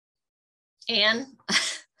And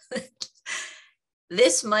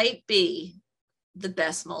this might be the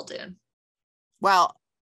best Muldoon. Well,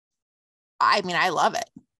 I mean, I love it.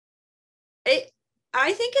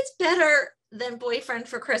 I think it's better than Boyfriend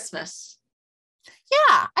for Christmas.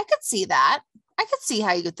 Yeah, I could see that. I could see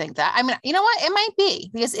how you could think that. I mean, you know what? It might be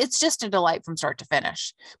because it's just a delight from start to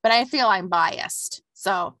finish, but I feel I'm biased.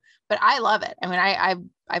 So, but I love it. I mean,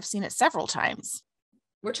 I've seen it several times.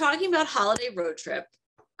 We're talking about Holiday Road Trip.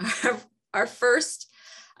 Our first,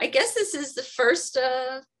 I guess this is the first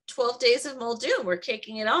 12 days of Muldoon. We're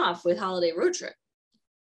kicking it off with Holiday Road Trip.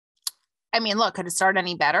 I mean, look, could it start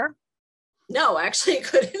any better? No, actually it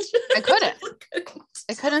couldn't.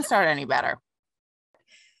 It couldn't start any better.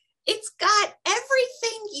 It's got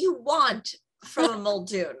everything you want from a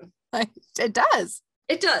Muldoon. It does.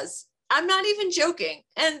 It does. I'm not even joking.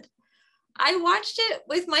 And I watched it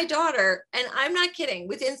with my daughter, and I'm not kidding.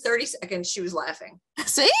 Within 30 seconds, she was laughing.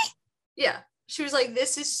 See? Yeah. She was like,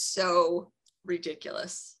 this is so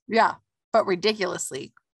ridiculous. Yeah, but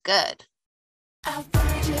ridiculously good.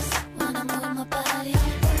 Outrageous, wanna move my body.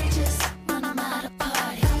 Outrageous, when I'm at a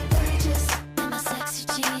party. Outrageous, in my sexy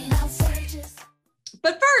jeans. Outrageous.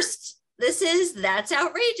 But first, this is That's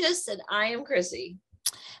Outrageous, and I am Chrissy.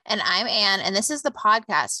 And I'm Anne, and this is the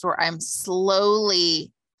podcast where I'm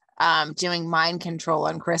slowly doing mind control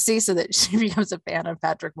on Chrissy so that she becomes a fan of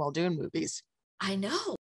Patrick Muldoon movies. I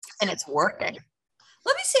know. And it's working.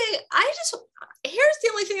 Let me say, here's the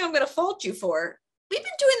only thing I'm going to fault you for. We've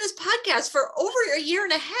been doing this podcast for over a year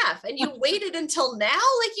and a half, and you waited until now?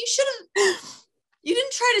 Like, you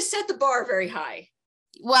didn't try to set the bar very high.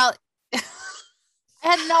 Well, I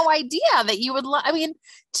had no idea that you would I mean,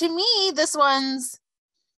 to me, this one's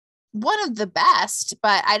one of the best,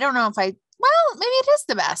 but I don't know if maybe it is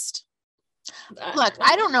the best. Look,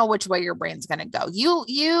 I don't know which way your brain's going to go.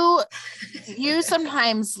 You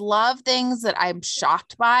sometimes love things that I'm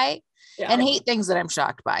shocked by and hate things that I'm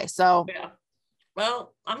shocked by. So, yeah.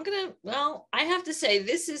 Well, I have to say,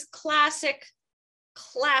 this is classic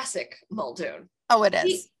Muldoon. Oh, it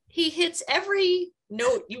is. He hits every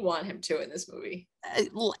note you want him to in this movie.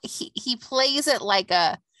 He plays it like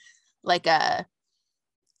a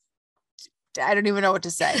I don't even know what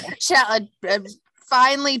to say. A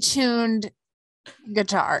finely tuned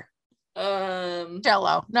guitar.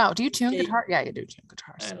 Cello. No, do you tune guitar? Yeah, you do tune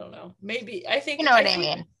guitars. I don't know. Maybe I think you know what I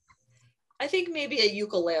mean. I think maybe a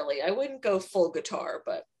ukulele. I wouldn't go full guitar,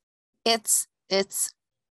 but it's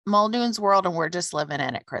Muldoon's world, and we're just living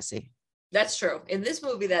in it, Chrissy. That's true. In this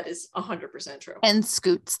movie, that is 100% true. And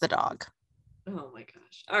Scoots the dog. Oh my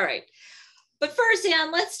gosh. All right. But first,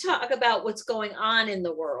 Anne, let's talk about what's going on in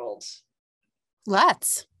the world.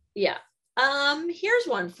 Let's. Yeah. Here's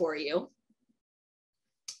one for you.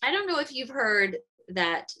 I don't know if you've heard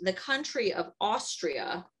that the country of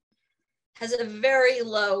Austria has a very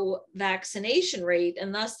low vaccination rate,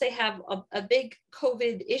 and thus they have a big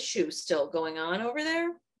COVID issue still going on over there.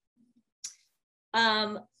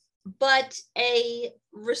 But a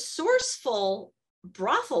resourceful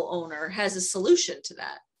brothel owner has a solution to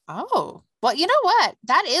that. Oh, well, you know what?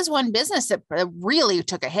 That is one business that really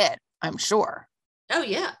took a hit, I'm sure. Oh,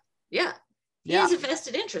 yeah. Yeah. He has a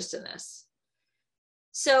vested interest in this.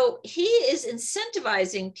 So he is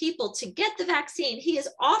incentivizing people to get the vaccine. He is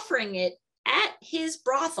offering it at his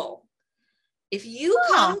brothel. If you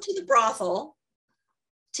come to the brothel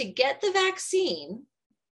to get the vaccine,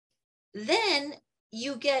 then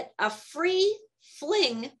you get a free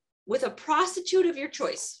fling with a prostitute of your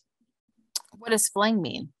choice. What does fling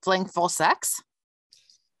mean? Fling full sex?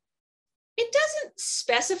 It doesn't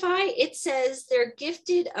specify. It says they're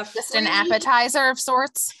gifted just an appetizer of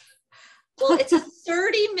sorts. Well, it's a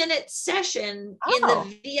 30-minute session in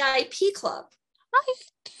the VIP club.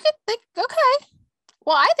 Okay.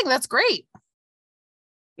 Well, I think that's great.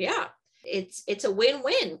 Yeah, it's a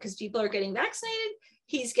win-win because people are getting vaccinated.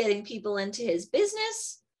 He's getting people into his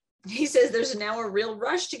business. He says there's now a real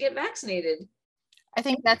rush to get vaccinated. I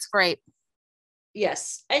think that's great.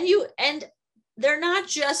 Yes. And they're not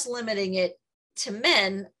just limiting it to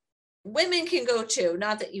men. Women can go too.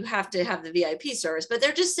 Not that you have to have the VIP service, but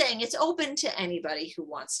they're just saying it's open to anybody who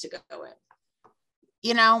wants to go in.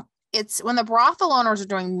 You know, it's when the brothel owners are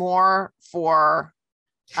doing more for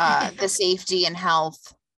the safety and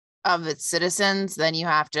health of its citizens, then you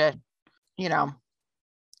have to,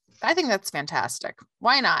 I think that's fantastic.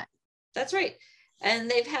 Why not? That's right. And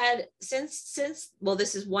they've had since, well,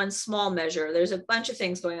 this is one small measure. There's a bunch of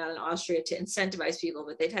things going on in Austria to incentivize people,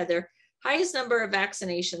 but they've had their highest number of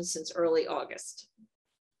vaccinations since early August.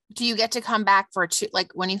 Do you get to come back for do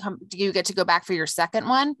you get to go back for your second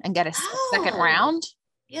one and get a second round?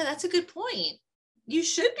 Yeah, that's a good point. You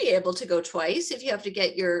should be able to go twice if you have to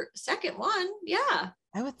get your second one. Yeah.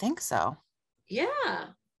 I would think so. Yeah.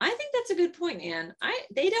 I think that's a good point, Anne.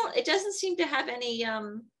 It doesn't seem to have any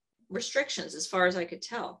restrictions as far as I could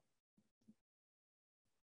tell.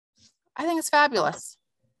 I think it's fabulous.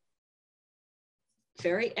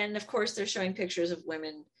 And of course they're showing pictures of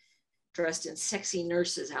women dressed in sexy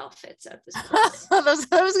nurses outfits at this place. I was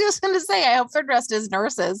just going to say, I hope they're dressed as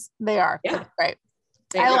nurses. They are. Yeah. Right.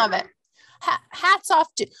 I love it.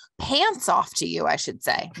 Pants off to you, I should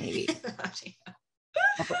say, maybe.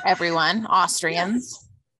 Everyone, Austrians.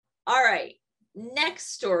 All right.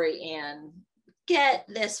 Next story, Anne. Get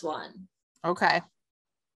this one. Okay.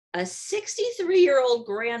 A 63-year-old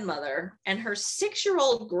grandmother and her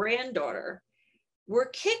 6-year-old granddaughter were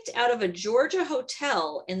kicked out of a Georgia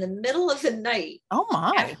hotel in the middle of the night. Oh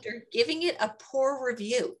my. After giving it a poor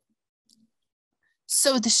review.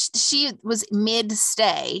 So she was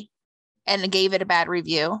mid-stay and gave it a bad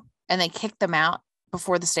review, and they kicked them out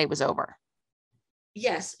before the stay was over.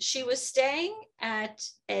 Yes, she was staying at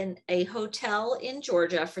a hotel in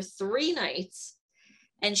Georgia for 3 nights,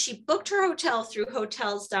 and she booked her hotel through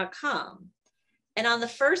hotels.com. And on the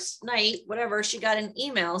first night, whatever, she got an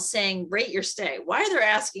email saying, rate your stay. Why they're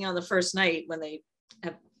asking on the first night when they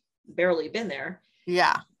have barely been there?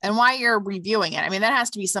 Yeah. And why you're reviewing it. I mean, that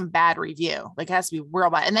has to be some bad review. Like, it has to be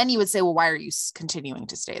real bad. And then you would say, well, why are you continuing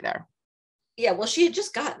to stay there? Yeah, well, she had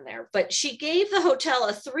just gotten there, but she gave the hotel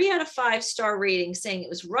a 3 out of 5 star rating, saying it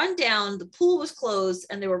was run down, the pool was closed,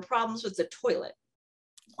 and there were problems with the toilet.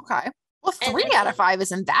 Okay. Well, 3 out of 5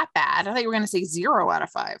 isn't that bad. I thought you were going to say 0 out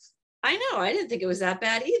of 5. I know. I didn't think it was that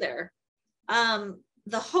bad either.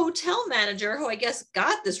 The hotel manager, who I guess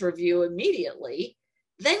got this review immediately,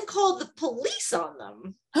 then called the police on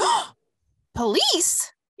them.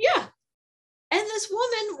 Police? Yeah. And this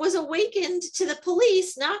woman was awakened to the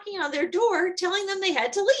police knocking on their door, telling them they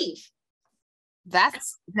had to leave.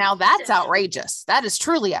 That's outrageous. That is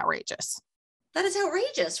truly outrageous. That is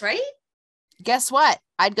outrageous, right? Guess what?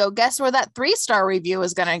 I'd go guess where that 3-star review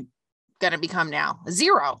is gonna become now.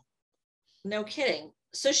 0. No kidding.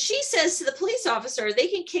 So she says to the police officer, they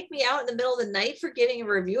can kick me out in the middle of the night for giving a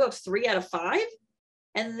review of 3 out of 5.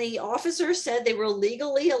 And the officer said they were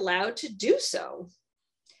legally allowed to do so.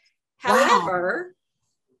 However,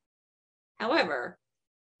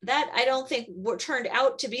 that I don't think turned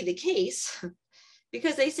out to be the case,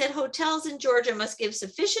 because they said hotels in Georgia must give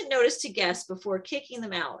sufficient notice to guests before kicking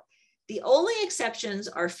them out. The only exceptions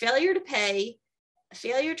are failure to pay,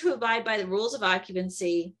 failure to abide by the rules of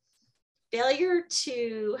occupancy, failure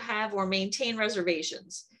to have or maintain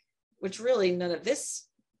reservations, which really none of this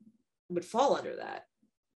would fall under that.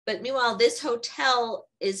 But meanwhile, this hotel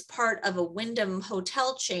is part of a Wyndham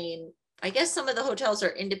hotel chain. I guess some of the hotels are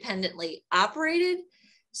independently operated.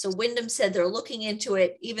 So Wyndham said they're looking into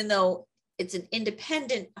it, even though it's an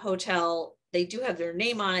independent hotel, they do have their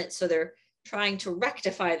name on it. So they're trying to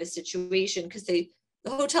rectify the situation, because the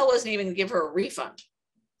hotel wasn't even going to give her a refund.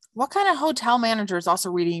 What kind of hotel manager is also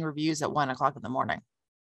reading reviews at 1 o'clock in the morning?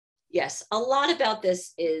 Yes, a lot about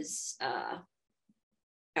this is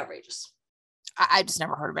outrageous. I just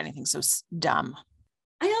never heard of anything so dumb.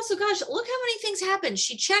 I also, gosh, look how many things happened.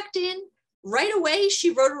 She checked in right away. She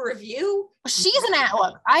wrote a review. She's an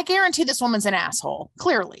look. I guarantee this woman's an asshole,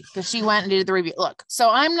 clearly, because she went and did the review. Look, so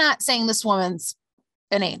I'm not saying this woman's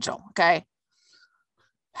an angel, okay?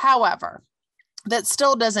 However, that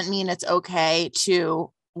still doesn't mean it's okay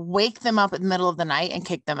to wake them up in the middle of the night and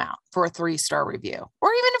kick them out for a 3-star review.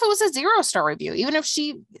 Or even if it was a 0-star review, even if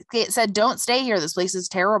she said, don't stay here, this place is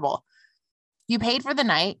terrible. You paid for the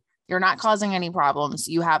night. You're not causing any problems.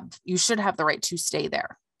 You should have the right to stay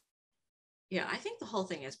there. Yeah, I think the whole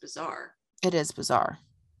thing is bizarre. It is bizarre.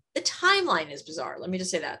 The timeline is bizarre. Let me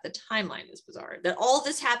just say that. The timeline is bizarre. That all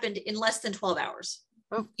this happened in less than 12 hours.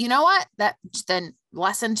 You know what? That then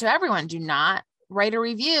lesson to everyone. Do not write a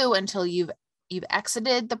review until you've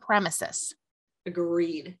exited the premises.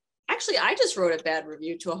 Agreed. Actually, I just wrote a bad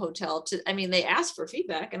review to a hotel. They asked for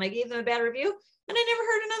feedback and I gave them a bad review and I never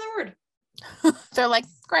heard another word. They're like,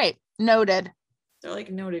 great, noted. They're like,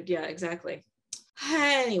 noted. Yeah, exactly.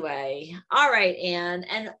 Anyway, all right, Anne.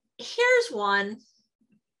 And here's one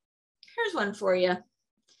for you.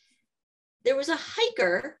 There was a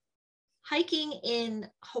hiker hiking in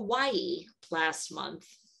Hawaii last month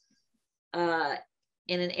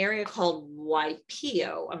in an area called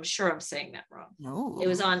Waipio. I'm sure I'm saying that wrong. No. It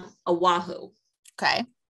was on Oahu. Okay.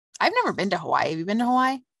 I've never been to Hawaii. Have you been to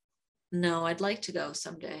Hawaii? No, I'd like to go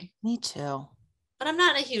someday. Me too. But I'm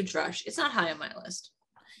not in a huge rush. It's not high on my list.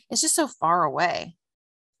 It's just so far away.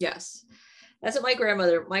 Yes. That's what my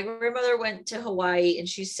grandmother went to Hawaii and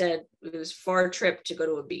she said it was a far trip to go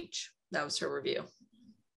to a beach. That was her review.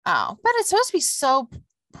 Oh, but it's supposed to be so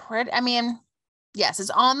pretty. I mean, yes, it's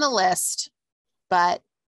on the list, but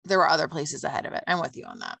there were other places ahead of it. I'm with you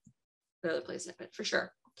on that. The other place for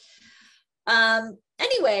sure.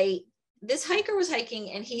 Anyway, this hiker was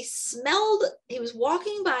hiking and he was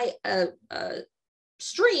walking by a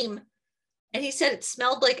stream and he said it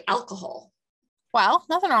smelled like alcohol. Well,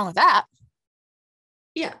 nothing wrong with that.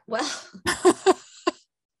 Yeah, well,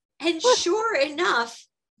 and sure enough,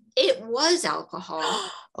 it was alcohol.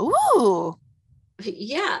 Ooh.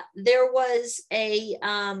 Yeah, there was a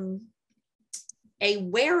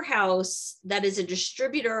warehouse that is a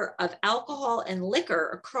distributor of alcohol and liquor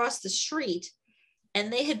across the street,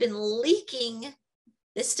 and they had been leaking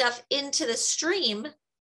this stuff into the stream.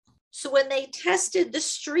 So when they tested the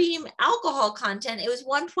stream alcohol content, it was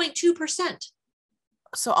 1.2%.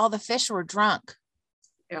 So all the fish were drunk.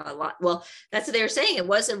 Yeah, a lot. Well, that's what they were saying. It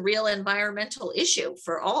was a real environmental issue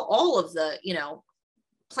for all of the,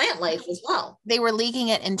 plant life as well. They were leaking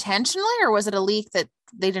it intentionally, or was it a leak that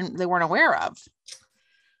they weren't aware of?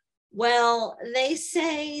 Well, they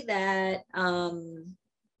say that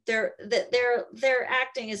they're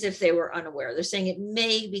acting as if they were unaware. They're saying it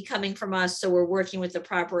may be coming from us, so we're working with the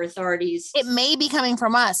proper authorities. It may be coming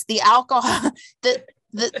from us. The alcohol,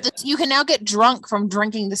 you can now get drunk from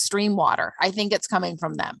drinking the stream water. I think it's coming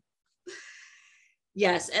from them.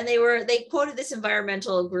 Yes, and they quoted this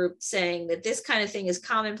environmental group saying that this kind of thing is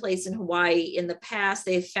commonplace in Hawaii. In the past,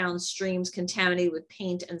 they've found streams contaminated with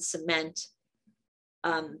paint and cement.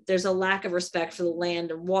 There's a lack of respect for the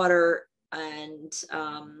land and water, and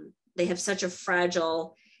they have such a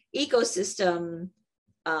fragile ecosystem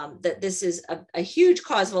that this is a huge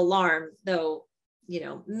cause of alarm, though,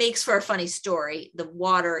 makes for a funny story. The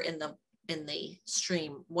water in the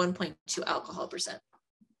stream, 1.2 alcohol percent.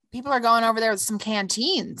 People are going over there with some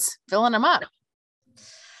canteens, filling them up.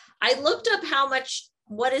 I looked up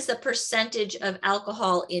what is the percentage of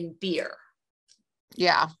alcohol in beer?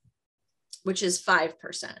 Yeah. Which is 5%.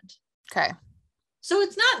 Okay. So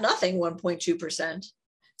it's not nothing, 1.2%.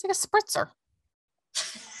 It's like a spritzer.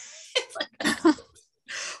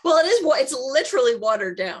 Well, it's literally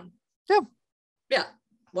watered down. Yeah. Yeah,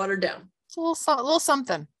 watered down. It's a little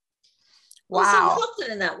something. Wow.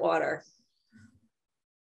 Something in that water.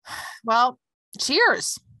 Well,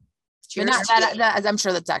 cheers. Cheers. Not that, I'm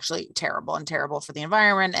sure that's actually terrible for the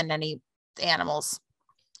environment and any animals.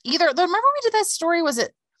 Remember we did that story? Was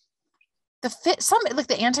it the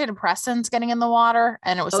antidepressants getting in the water,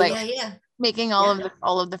 and it was making all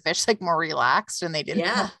of the fish like more relaxed, and they didn't.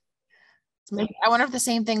 Yeah. I wonder if the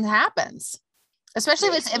same thing happens, especially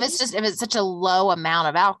if it's such a low amount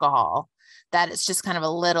of alcohol that it's just kind of a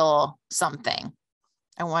little something.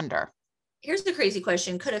 I wonder. Here's the crazy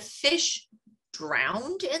question. Could a fish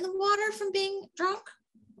drowned in the water from being drunk?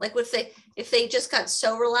 Like if they just got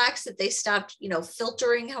so relaxed that they stopped,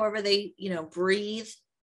 filtering however they, breathe.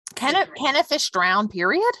 Can a fish drown,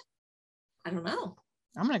 period? I don't know.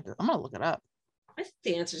 I'm gonna look it up. I think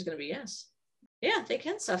the answer is gonna be yes. Yeah, they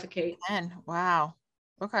can suffocate. And wow.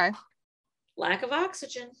 Okay. Lack of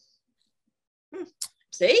oxygen.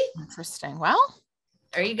 See? Interesting. Well,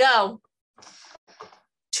 there you go.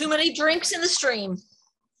 Too many drinks in the stream.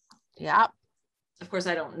 Yeah. Of course,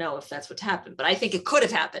 I don't know if that's what happened, but I think it could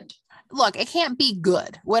have happened. Look, it can't be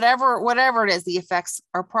good. Whatever it is, the effects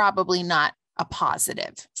are probably not a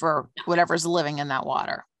positive for whatever's living in that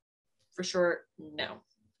water. For sure, no.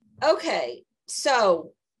 Okay,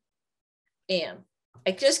 so, Anne,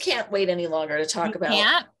 I just can't wait any longer to talk about.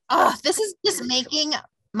 Can't? Oh, this is just making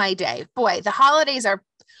my day. Boy, the holidays are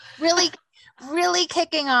really, really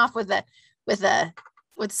kicking off with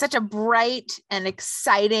such a bright and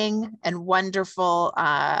exciting and wonderful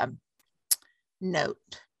note.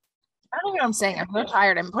 I don't know what I'm saying. I'm so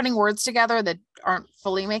tired. I'm putting words together that aren't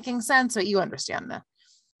fully making sense, but you understand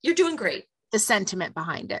You're doing great. The sentiment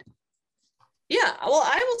behind it. Yeah. Well,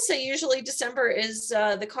 I will say usually December is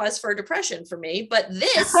the cause for depression for me, but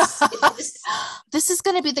this is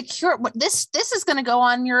going to be the cure. This is going to go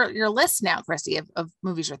on your list now, Christy, of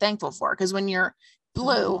movies you're thankful for. Because when you're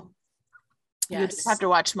blue, you just have to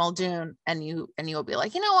watch Muldoon and you'll be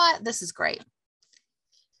like, you know what? This is great.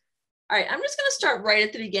 All right. I'm just going to start right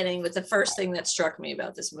at the beginning with the first thing that struck me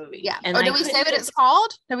about this movie. Yeah. And did we say what it's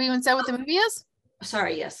called? Have we even said what the movie is?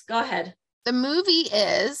 Sorry. Yes. Go ahead. The movie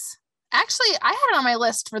is actually, I had it on my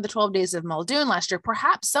list for the 12 Days of Muldoon last year.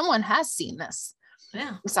 Perhaps someone has seen this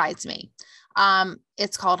besides me.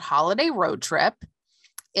 It's called Holiday Road Trip.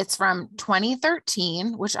 It's from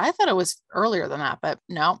 2013, which I thought it was earlier than that, but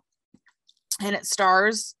no. and it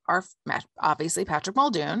stars obviously Patrick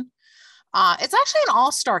Muldoon. It's actually an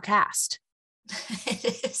all-star cast.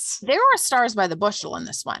 It is. There were stars by the bushel in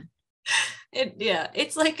this one.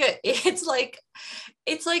 It's like a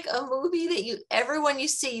movie that everyone you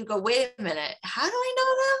see, you go, wait a minute, how do I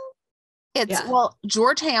know them? Well,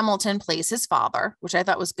 George Hamilton plays his father, which I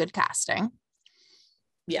thought was good casting.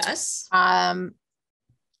 Yes.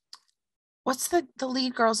 What's the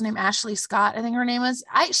lead girl's name? Ashley Scott, I think her name is.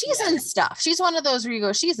 She's in stuff. She's one of those where you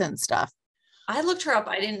go, she's in stuff. I looked her up.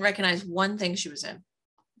 I didn't recognize one thing she was in.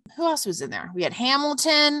 Who else was in there? We had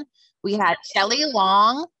Hamilton. We had Shelley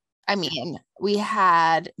Long. We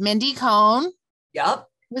had Mindy Cohn. Yep.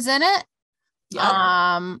 Was in it.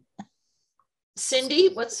 Yep. Cindy.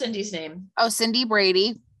 What's Cindy's name? Oh, Cindy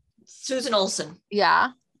Brady. Susan Olsen.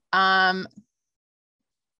 Yeah.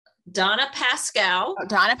 Donna Pascal.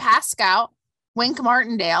 Wink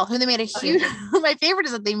Martindale, who they made a huge. My favorite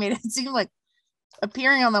is that they made it seem like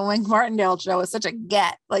appearing on the Wink Martindale show was such a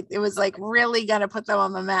get. Like it was like really gonna put them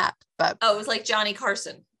on the map. But it was like Johnny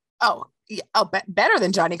Carson. Oh, yeah. Oh, better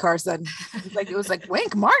than Johnny Carson. It was like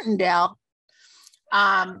Wink Martindale.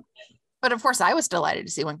 But of course, I was delighted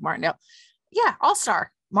to see Wink Martindale. Yeah,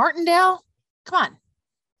 all-star Martindale. Come on.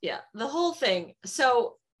 Yeah, the whole thing.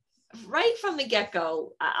 So right from the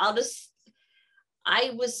get-go, I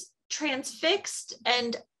was transfixed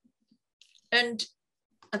and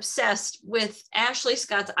obsessed with Ashley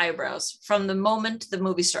Scott's eyebrows from the moment the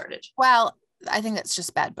movie started. Well, I think that's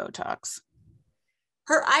just bad Botox.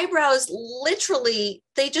 Her eyebrows literally,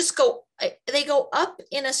 they go up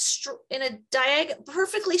in a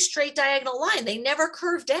perfectly straight diagonal line. They never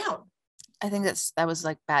curve down. I think that was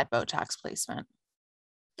like bad Botox placement.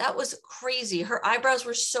 That was crazy. Her eyebrows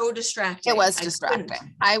were so distracting. It was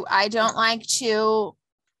distracting. I don't like to.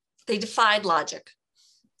 They defied logic.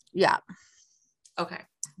 Yeah. Okay.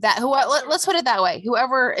 Let's put it that way.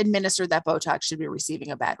 Whoever administered that Botox should be receiving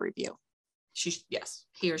a bad review. Yes,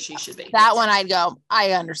 he or she should be. That one I'd go,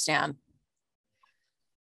 I understand.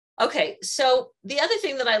 Okay, so the other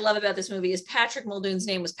thing that I love about this movie is Patrick Muldoon's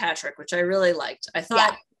name was Patrick, which I really liked. I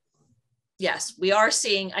thought, yes, we are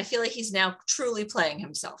seeing, I feel like he's now truly playing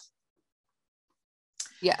himself.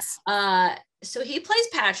 Yes. So he plays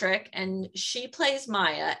Patrick and she plays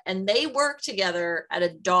Maya, and they work together at a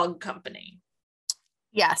dog company.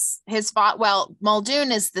 Yes.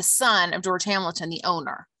 Muldoon is the son of George Hamilton, the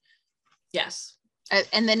owner. Yes.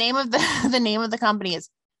 And the name of the company is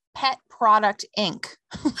Pet Product Inc.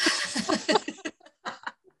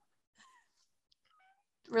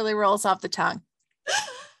 Really rolls off the tongue.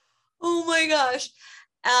 Oh my gosh.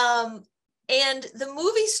 And the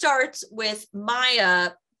movie starts with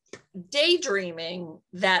Maya daydreaming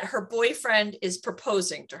that her boyfriend is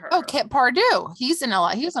proposing to her. Oh, Kit Pardue. He's in a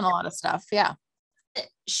lot of stuff. Yeah.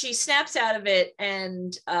 She snaps out of it,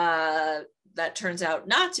 and that turns out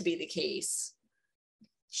not to be the case.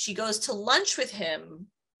 She goes to lunch with him,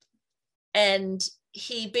 and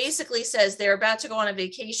he basically says they're about to go on a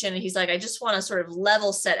vacation. And he's like, I just want to sort of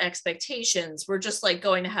level set expectations. We're just like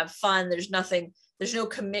going to have fun. There's no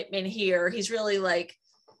commitment here. He's really like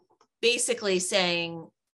basically saying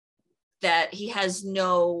that he has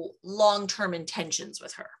no long-term intentions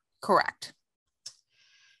with her. Correct.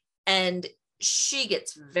 And she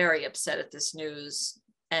gets very upset at this news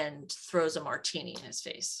and throws a martini in his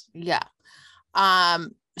face. Yeah.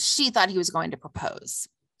 She thought he was going to propose.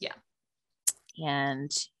 Yeah. And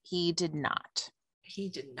he did not.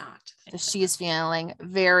 So she is feeling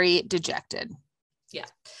very dejected. Yeah.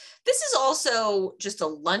 This is also just a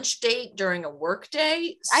lunch date during a work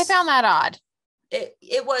day. I found that odd.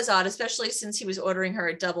 It was odd, especially since he was ordering her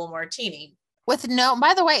a double martini.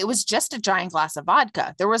 By the way, it was just a giant glass of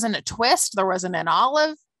vodka. There wasn't a twist. There wasn't an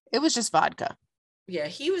olive. It was just vodka. Yeah,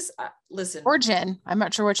 he was, listen. Or gin. I'm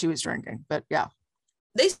not sure what she was drinking, but yeah.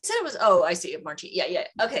 They said it was, I see, a martini. Yeah.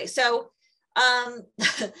 Okay, so,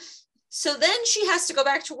 so then she has to go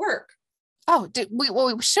back to work. Oh,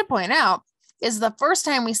 what we should point out is the first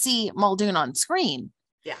time we see Muldoon on screen.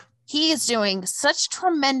 Yeah. He is doing such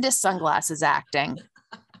tremendous sunglasses acting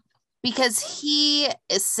because he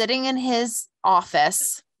is sitting in his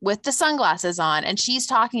office with the sunglasses on, and she's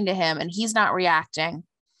talking to him and he's not reacting.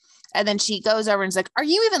 And then she goes over and is like, are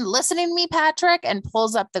you even listening to me, Patrick? And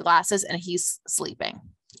pulls up the glasses and he's sleeping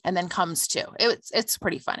and then comes to. It's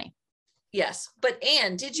pretty funny. Yes. But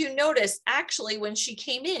Anne, did you notice actually when she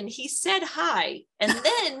came in, he said hi, and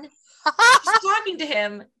then she's talking to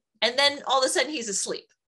him, and then all of a sudden he's asleep.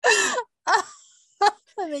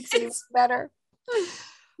 That makes it better.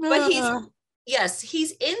 But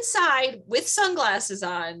he's inside with sunglasses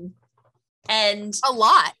on, and a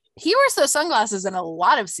lot. He wears those sunglasses in a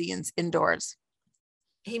lot of scenes indoors.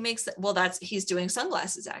 He makes he's doing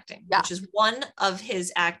sunglasses acting, Yeah. which is one of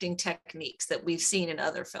his acting techniques that we've seen in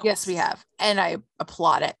other films. Yes, we have. And I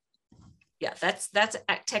applaud it. Yeah, that's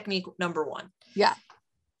technique number one. Yeah.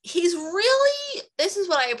 He's really, this is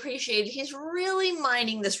what I appreciate. He's really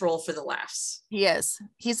mining this role for the laughs. He is.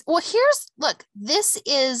 This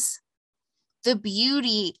is the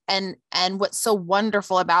beauty and what's so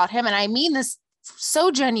wonderful about him. And I mean this so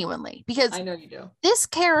genuinely, because I know you do. This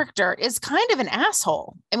character is kind of an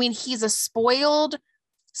asshole. I mean, he's a spoiled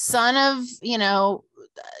son of,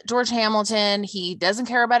 George Hamilton. He doesn't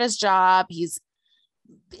care about his job. He's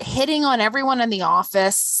hitting on everyone in the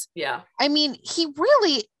office. Yeah. I mean, he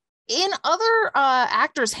really, in other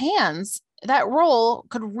actors' hands, that role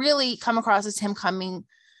could really come across as him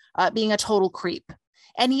being a total creep.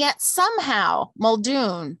 And yet somehow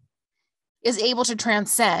Muldoon is able to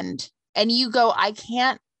transcend, and you go, I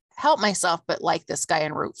can't help myself but like this guy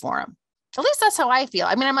and root for him. At least that's how I feel.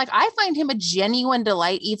 I mean, I'm like, I find him a genuine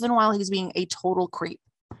delight, even while he's being a total creep.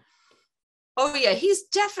 Oh yeah, he's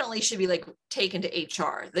definitely should be like taken to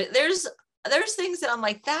HR. There's things that I'm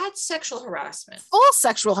like, that's sexual harassment. Full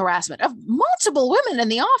sexual harassment of multiple women in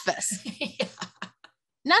the office. Yeah.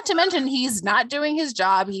 Not to mention he's not doing his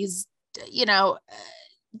job. He's,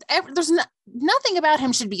 there's nothing about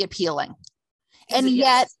him should be appealing. And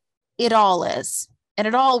yet it all is. And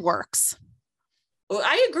it all works. Well,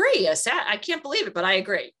 I agree. I can't believe it, but I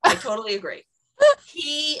agree. I totally agree.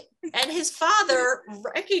 He and his father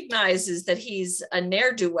recognizes that he's a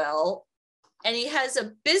ne'er-do-well, and he has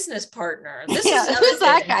a business partner. Who's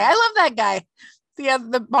that guy? I love that guy.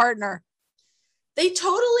 The partner. They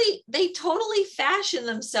totally fashion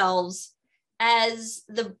themselves as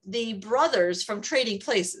the brothers from Trading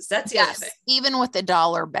Places. That's the other thing. Even with the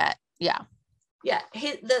dollar bet. Yeah. Yeah.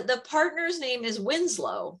 The partner's name is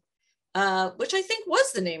Winslow, which I think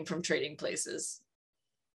was the name from Trading Places.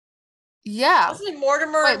 Yeah. Wasn't it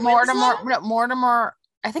Mortimer? Wait, Mortimer.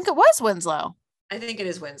 I think it was Winslow. I think it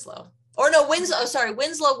is Winslow. Or no, Winslow. Sorry,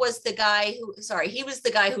 Winslow was the guy he was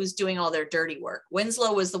the guy who was doing all their dirty work.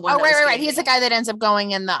 Winslow was the one. Oh, right. He's the guy that ends up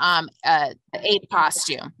going in the ape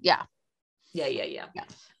costume. Yeah. Yeah.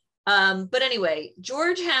 But anyway,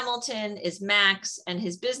 George Hamilton is Max, and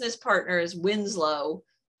his business partner is Winslow,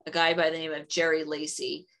 a guy by the name of Jerry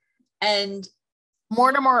Lacey, and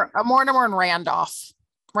Mortimer and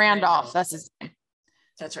Randolph. That's his name.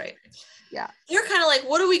 That's right. Yeah. They're kind of like,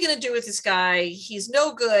 what are we going to do with this guy? He's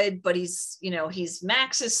no good, but he's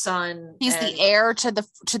Max's son. He's the heir to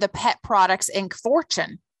the Pet Products Inc.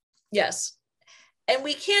 fortune. Yes. And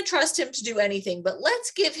we can't trust him to do anything, but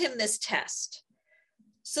let's give him this test.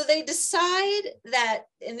 So they decide that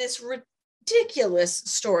in this ridiculous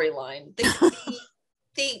storyline,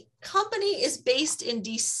 the company is based in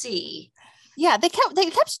DC. Yeah, they kept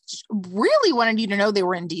really wanting you to know they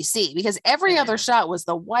were in DC, because every other shot was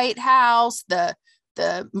the White House, the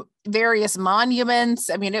various monuments.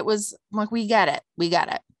 I mean, it was like, we get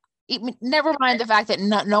it. Never mind the fact that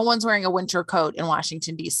no one's wearing a winter coat in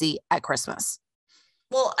Washington, DC at Christmas.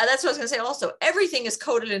 Well, that's what I was going to say. Also, everything is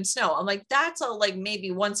coated in snow. I'm like, that's a like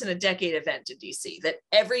maybe once in a decade event in DC, that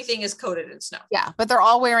everything is coated in snow. Yeah, but they're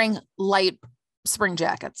all wearing light spring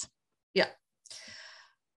jackets. Yeah.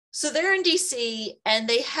 So they're in DC, and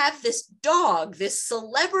they have this dog, this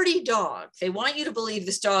celebrity dog. They want you to believe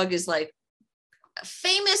this dog is like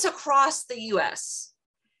famous across the US.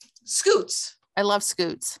 Scoots. I love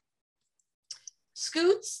Scoots.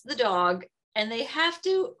 Scoots the dog, and they have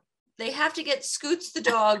to get Scoots the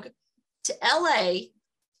dog to LA,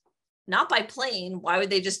 not by plane. Why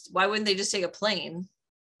wouldn't they just take a plane?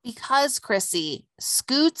 Because, Chrissy,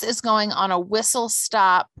 Scoots is going on a whistle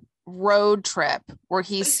stop road trip where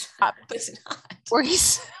he's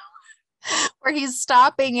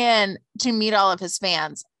stopping in to meet all of his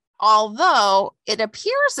fans. Although it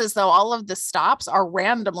appears as though all of the stops are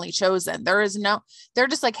randomly chosen. They're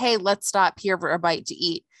just like, hey, let's stop here for a bite to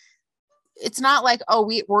eat. It's not like, oh,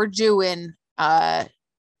 we're doing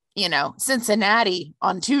Cincinnati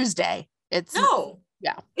on Tuesday. It's all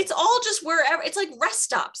just wherever. It's like rest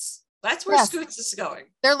stops. That's where Scoots is going.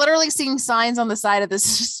 They're literally seeing signs on the side of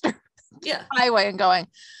this highway and going,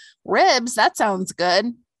 ribs, that sounds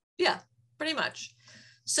good. Yeah, pretty much.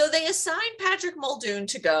 So they assign Patrick Muldoon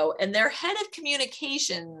to go, and their head of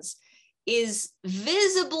communications is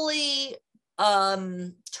visibly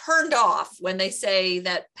turned off when they say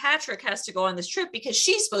that Patrick has to go on this trip because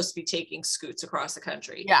she's supposed to be taking Scoots across the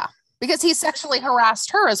country. Yeah, because he sexually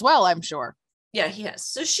harassed her as well, I'm sure. Yeah, he has.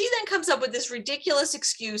 So she then comes up with this ridiculous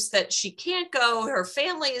excuse that she can't go. Her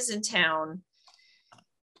family is in town.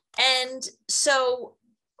 And so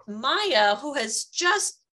Maya, who has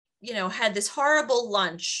just, had this horrible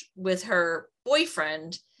lunch with her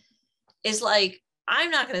boyfriend, is like,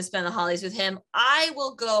 I'm not going to spend the holidays with him. I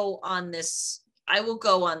will go on this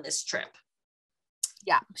trip.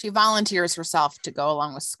 Yeah. She volunteers herself to go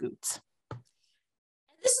along with Scoots.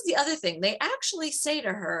 This is the other thing. They actually say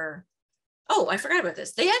to her, oh, I forgot about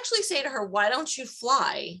this. They actually say to her, why don't you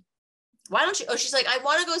fly? Why don't you? Oh, she's like, I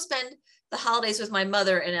want to go spend the holidays with my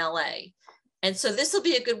mother in LA. And so this will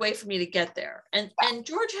be a good way for me to get there. And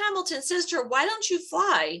George Hamilton says to her, why don't you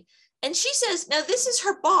fly? And she says, now this is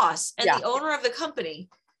her boss and the owner of the company.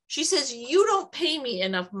 She says, you don't pay me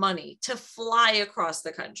enough money to fly across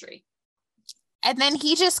the country. And then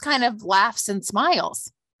he just kind of laughs and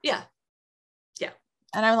smiles. Yeah. Yeah.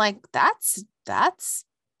 And I'm like, that's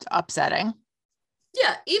upsetting.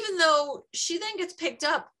 Yeah. Even though she then gets picked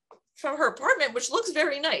up from her apartment, which looks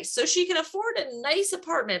very nice. So she can afford a nice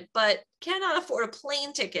apartment, but cannot afford a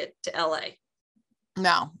plane ticket to LA.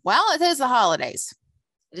 No. Well, it is the holidays.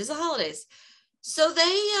 It is the holidays. So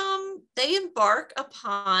they embark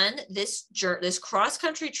upon this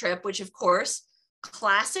cross-country trip, which of course,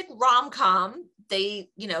 classic rom-com.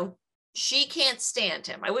 She can't stand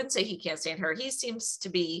him. I wouldn't say he can't stand her. He seems to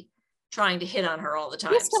be trying to hit on her all the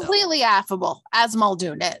time. He's completely affable, as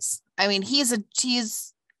Muldoon is. I mean, he's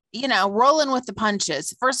rolling with the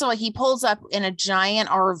punches. First of all, he pulls up in a giant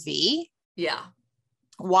RV. Yeah.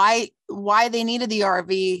 Why they needed the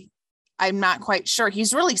RV, I'm not quite sure.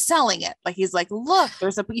 He's really selling it. Like, he's like, look,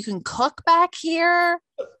 you can cook back here.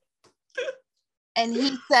 And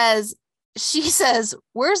she says,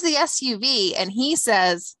 where's the SUV? And he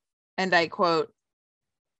says, and I quote,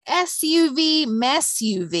 SUV, mess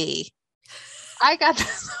UV. I got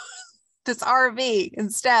this RV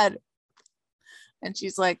instead. And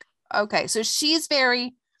she's like, okay. So he's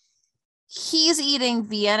eating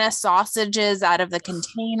Vienna sausages out of the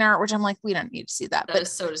container, which I'm like, we don't need to see that. That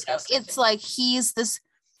is so disgusting. It's like he's this,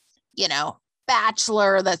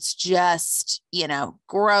 bachelor that's just,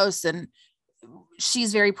 gross. And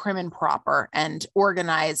she's very prim and proper and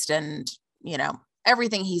organized and,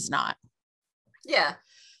 everything he's not. Yeah.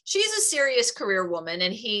 She's a serious career woman,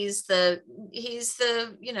 and he's the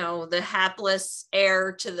the hapless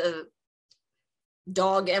heir to the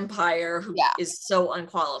dog empire who is so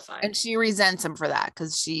unqualified. And she resents him for that,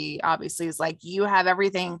 because she obviously is like, you have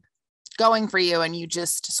everything going for you and you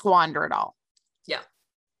just squander it all. Yeah,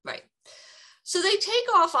 right. So they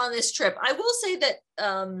take off on this trip. I will say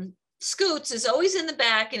that Scoots is always in the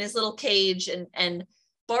back in his little cage and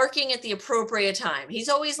barking at the appropriate time. He's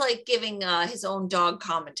always like giving his own dog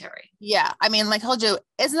commentary. Yeah. I mean, like he'll do,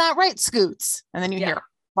 isn't that right, Scoots? And then you hear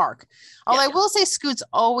bark. Although I will say Scoots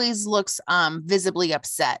always looks visibly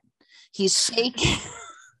upset. He's shaking.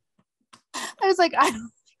 I was like, I don't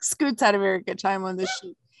think Scoots had a very good time on this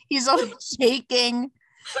shoot. He's always shaking.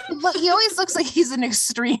 He always looks like he's in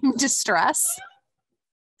extreme distress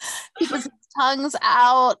because his tongue's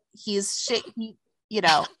out. He's shaking,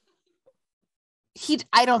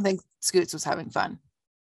 I don't think Scoots was having fun.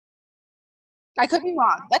 I could be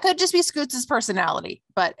wrong. That could just be Scoots' personality,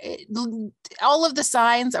 but all of the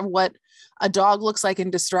signs of what a dog looks like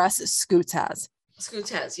in distress, Scoots has.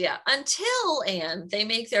 Scoots has, yeah. Until, Anne, they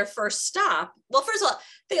make their first stop. Well, first of all,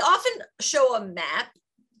 they often show a map,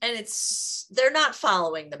 and they're not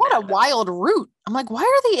following the map. What a wild route. I'm like, why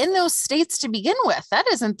are they in those states to begin with? That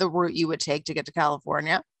isn't the route you would take to get to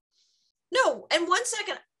California. No, and 1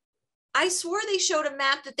 second, I swore they showed a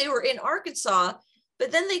map that they were in Arkansas,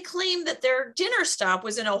 but then they claimed that their dinner stop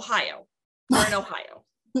was in Ohio.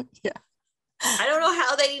 Yeah. I don't know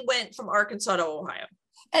how they went from Arkansas to Ohio.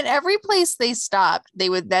 And every place they stopped, they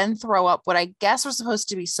would then throw up what I guess were supposed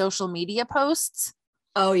to be social media posts.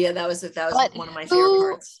 Oh yeah, that was one of my favorite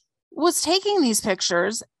parts. Was taking these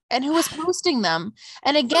pictures and who was posting them?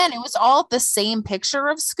 And again, it was all the same picture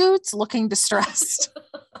of Scoots looking distressed.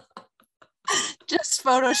 Just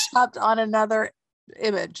photoshopped on another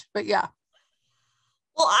image. But yeah.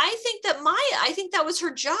 Well, I think that was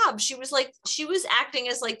her job. She was acting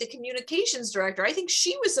as like the communications director. I think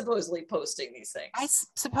she was supposedly posting these things. I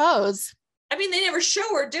suppose. I mean, they never show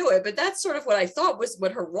her do it, but that's sort of what I thought was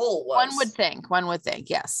what her role was. One would think,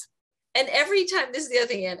 yes. And every time, this is the other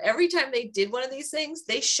thing, Anne, every time they did one of these things,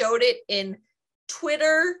 they showed it in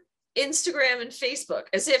Twitter, Instagram, and Facebook,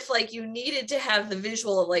 as if like you needed to have the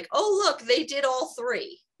visual of like, oh, look, they did all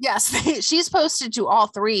three. Yes, she's posted to all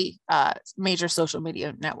three major social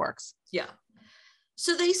media networks. Yeah.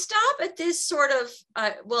 So they stop at this sort of,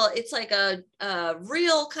 it's like a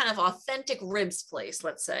real kind of authentic ribs place,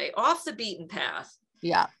 let's say, off the beaten path.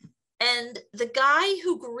 Yeah. And the guy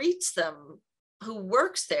who greets them who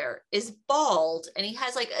works there is bald and he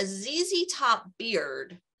has like a ZZ Top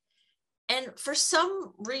beard. And for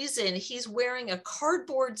some reason, he's wearing a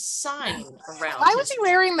cardboard sign around. Why was he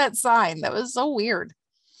wearing that sign? That was so weird.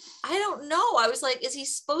 I don't know. I was like, is he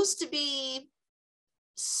supposed to be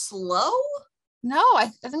slow? No,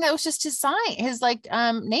 I think that was just his sign, his like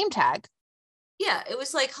name tag. Yeah, it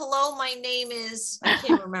was like, hello, my name is, I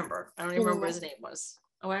can't remember. I don't even remember what his name was.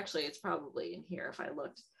 Oh, actually, it's probably in here if I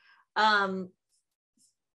looked.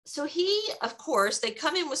 So he, of course, they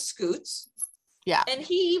come in with Scoots. Yeah. And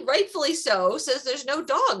he, rightfully so, says there's no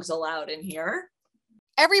dogs allowed in here.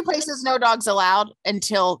 Every place is no dogs allowed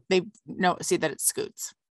until they see that it's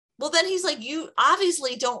Scoots. Well, then he's like, you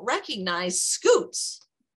obviously don't recognize Scoots.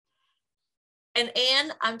 And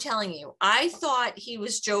Anne, I'm telling you, I thought he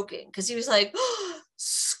was joking because he was like, oh,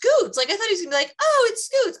 Scoots. Like, I thought he was gonna be like, oh, it's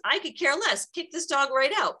Scoots. I could care less. Kick this dog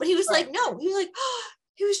right out. But he was like, no. He was like, oh,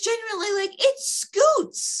 he was genuinely like, it's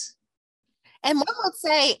Scoots. And one would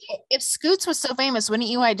say, if Scoots was so famous, wouldn't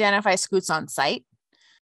you identify Scoots on site?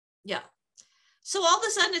 Yeah. So all of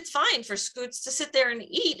a sudden, it's fine for Scoots to sit there and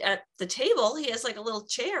eat at the table. He has like a little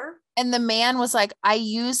chair. And the man was like, I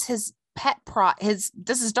use his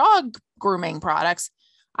this is dog grooming products.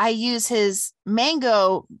 I use his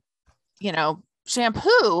mango,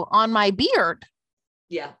 shampoo on my beard.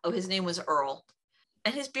 Yeah. Oh, his name was Earl.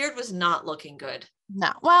 And his beard was not looking good.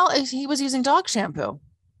 No. Well, he was using dog shampoo.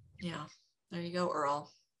 Yeah. There you go,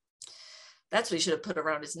 Earl. That's what he should have put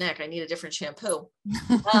around his neck. I need a different shampoo.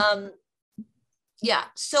 Yeah.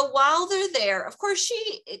 So while they're there, of course,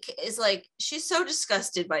 she is like, she's so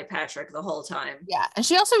disgusted by Patrick the whole time. Yeah. And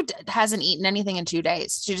she also hasn't eaten anything in 2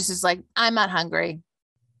 days. She just is like, I'm not hungry.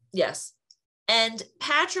 Yes. And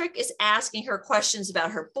Patrick is asking her questions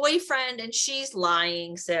about her boyfriend and she's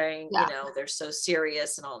lying, saying, they're so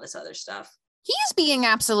serious and all this other stuff. He's being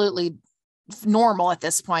absolutely normal at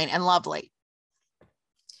this point and lovely.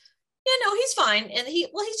 Yeah, no, he's fine. And he's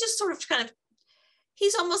just sort of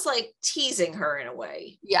he's almost like teasing her in a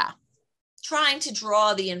way. Yeah. Trying to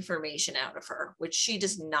draw the information out of her, which she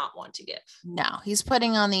does not want to give. No, he's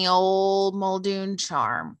putting on the old Muldoon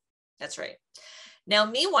charm. That's right. Now,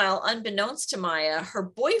 meanwhile, unbeknownst to Maya, her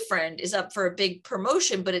boyfriend is up for a big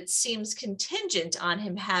promotion, but it seems contingent on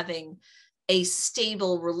him having a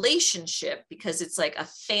stable relationship because it's like a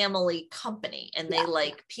family company and they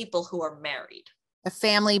like people who are married. A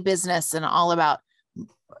family business and all about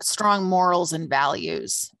strong morals and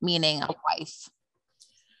values, meaning a wife.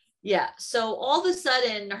 Yeah. So all of a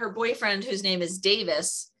sudden, her boyfriend, whose name is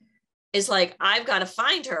Davis, is like, I've got to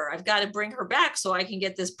find her. I've got to bring her back so I can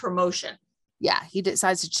get this promotion. Yeah. He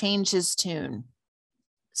decides to change his tune.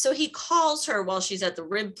 So he calls her while she's at the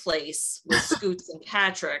rib place with Scoots and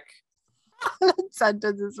Patrick. That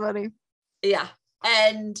sentence is funny. Yeah.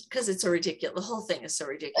 And because it's so ridiculous. The whole thing is so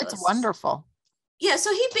ridiculous. It's wonderful. Yeah,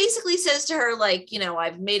 so he basically says to her, like,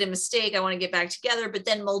 I've made a mistake. I want to get back together. But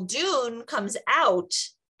then Muldoon comes out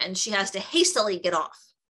and she has to hastily get off.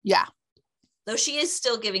 Yeah. Though she is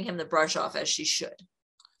still giving him the brush off as she should.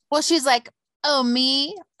 Well, she's like, oh,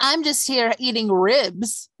 me? I'm just here eating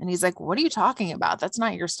ribs. And he's like, what are you talking about? That's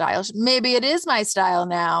not your style. Maybe it is my style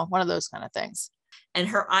now. One of those kind of things. And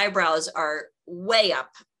her eyebrows are way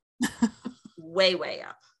up. way, way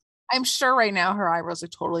up. I'm sure right now her eyebrows are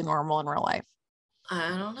totally normal in real life.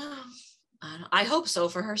 I don't know. I hope so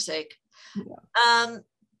for her sake. Yeah.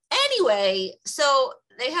 Anyway, so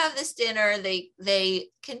they have this dinner. They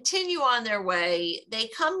continue on their way. They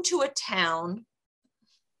come to a town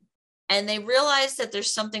and they realize that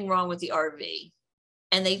there's something wrong with the RV.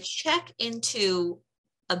 And they check into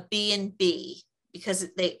a B&B because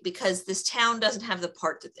this town doesn't have the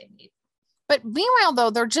part that they need. But meanwhile, though,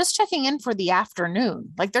 they're just checking in for the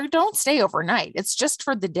afternoon. Like they don't stay overnight. It's just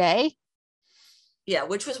for the day. Yeah,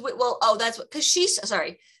 which was, that's what, because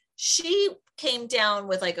she came down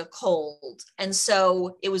with like a cold. And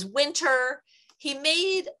so it was winter. He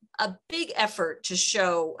made a big effort to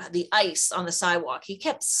show the ice on the sidewalk. He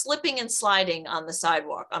kept slipping and sliding on the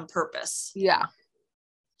sidewalk on purpose. Yeah.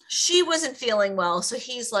 She wasn't feeling well. So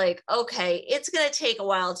he's like, okay, it's going to take a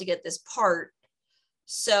while to get this part.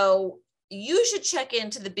 So you should check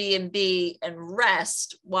into the B&B and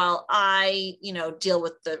rest while I, deal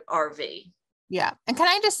with the RV. Yeah. And can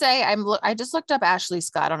I just say, I just looked up Ashley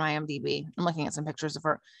Scott on IMDb. I'm looking at some pictures of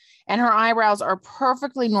her and her eyebrows are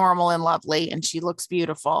perfectly normal and lovely. And she looks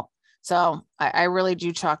beautiful. So I really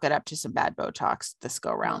do chalk it up to some bad Botox this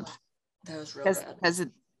go round. That was real bad. Because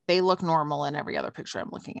they look normal in every other picture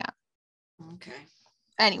I'm looking at. Okay.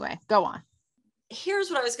 Anyway, go on. Here's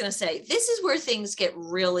what I was going to say. This is where things get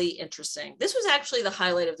really interesting. This was actually the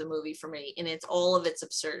highlight of the movie for me, and it's all of its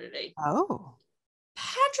absurdity. Oh.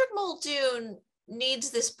 Patrick Muldoon needs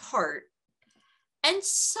this part. And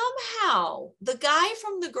somehow the guy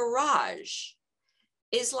from the garage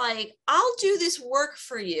is like, I'll do this work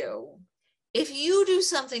for you if you do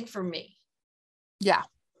something for me. Yeah.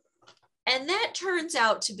 And that turns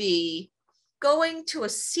out to be going to a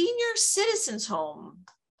senior citizens home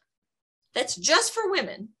that's just for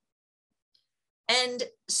women. And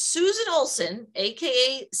Susan Olsen,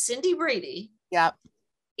 aka Cindy Brady, Yep.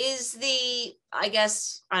 is the, I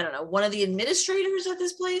guess, I don't know, one of the administrators at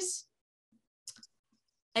this place.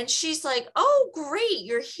 And she's like, oh, great,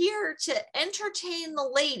 you're here to entertain the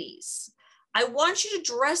ladies. I want you to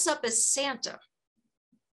dress up as Santa.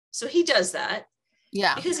 So he does that.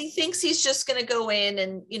 Yeah. Because he thinks he's just going to go in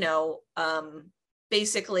and, you know,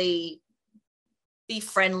 basically be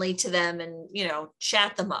friendly to them and, you know,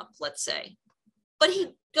 chat them up, let's say. But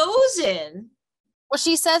he goes in. Well,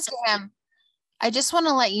 she says to him, I just want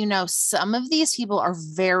to let you know some of these people are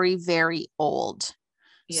very, very old.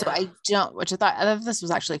 So I don't, which I thought this was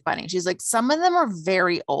actually funny. She's like, some of them are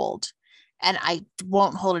very old and I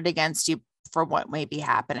won't hold it against you for what may be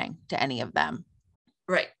happening to any of them.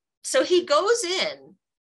 Right. So he goes in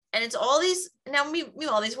and it's all these, now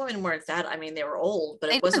all these women weren't that, I mean, they were old,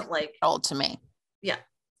 but it wasn't like old to me. Yeah.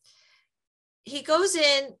 He goes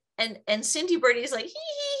in and Cindy Brady's like,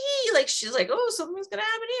 hee, like, she's like, oh, something's going to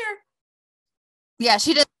happen here. Yeah.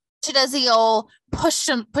 She does the old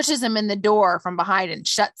pushes him in the door from behind and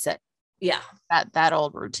shuts it. Yeah. That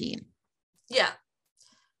old routine. Yeah.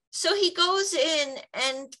 So he goes in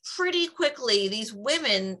and pretty quickly these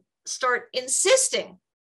women start insisting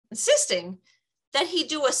that he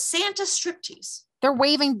do a Santa striptease. They're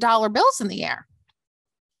waving dollar bills in the air.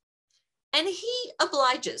 And he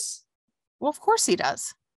obliges. Well, of course he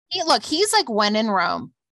does. He's like when in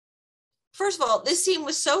Rome. First of all, this scene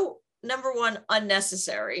was so, number one,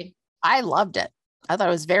 unnecessary. I loved it. I thought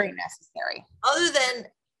it was very necessary. Other than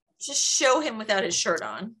just show him without his shirt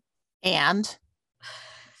on. And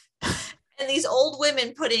these old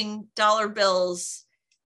women putting dollar bills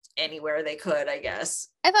anywhere they could, I guess.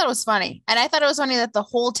 I thought it was funny. And I thought it was funny that the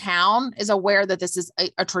whole town is aware that this is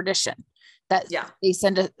a tradition, that they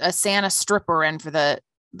send a Santa stripper in for the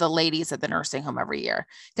ladies at the nursing home every year.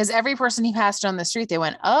 Because every person he passed on the street, they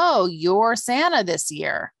went, oh, you're Santa this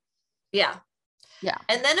year. Yeah. Yeah.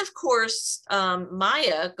 And then, of course,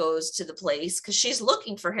 Maya goes to the place because she's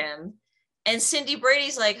looking for him. And Cindy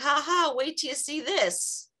Brady's like, ha, wait till you see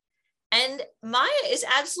this. And Maya is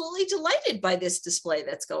absolutely delighted by this display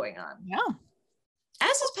that's going on. Yeah.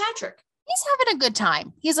 As is Patrick. He's having a good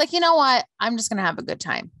time. He's like, you know what? I'm just going to have a good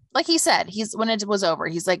time. Like he said, when it was over,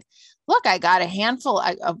 he's like, look, I got a handful.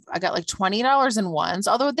 I got like $20 in ones,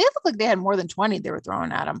 although they look like they had more than 20 they were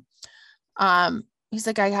throwing at him. He's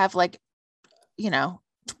like, I have like, you know,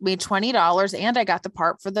 made $20 and I got the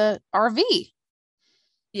part for the RV.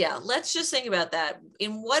 Yeah. Let's just think about that.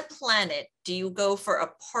 In what planet do you go for a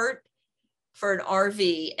part for an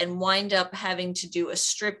RV and wind up having to do a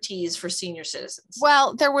striptease for senior citizens?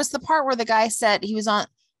 Well, there was the part where the guy said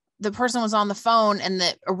the person was on the phone and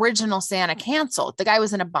the original Santa canceled. The guy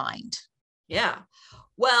was in a bind. Yeah.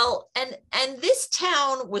 Well, and this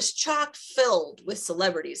town was chock filled with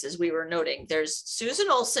celebrities, as we were noting. There's Susan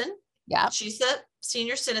Olsen. Yeah. She's the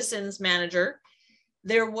senior citizens manager.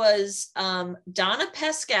 There was Donna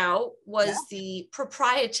Pescow was the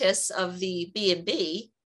proprietress of the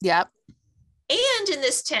B&B. Yep. And in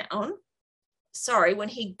this town, when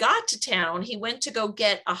he got to town, he went to go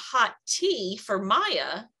get a hot tea for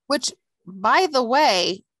Maya. Which, by the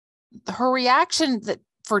way, her reaction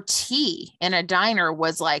for tea in a diner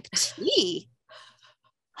was like, tea?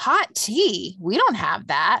 Hot tea? We don't have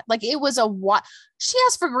that. Like it was she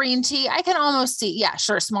asked for green tea. I can almost see, yeah,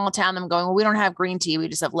 sure, small town, them going, well, we don't have green tea. We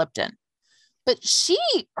just have Lipton. But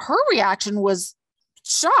her reaction was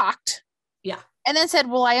shocked. Yeah. And then said,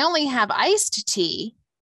 well, I only have iced tea.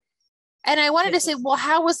 And I wanted to say, well,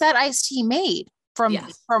 how was that iced tea made?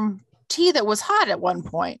 From tea that was hot at one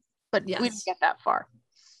point, but we didn't get that far.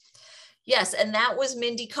 Yes. And that was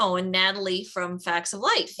Mindy Cohn, Natalie from Facts of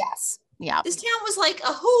Life. Yes. Yeah. This town was like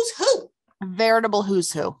a who's who. A veritable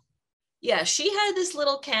who's who. Yeah. She had this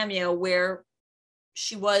little cameo where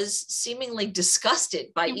she was seemingly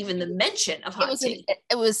disgusted by even the mention of hot tea.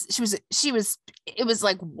 It was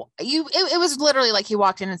like it was literally like he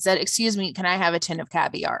walked in and said, excuse me, can I have a tin of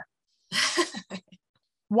caviar?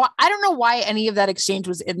 I don't know why any of that exchange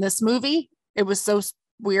was in this movie. It was so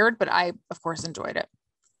weird, but I, of course, enjoyed it.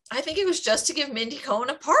 I think it was just to give Mindy Cohn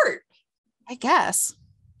a part. I guess.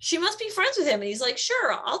 She must be friends with him. And he's like,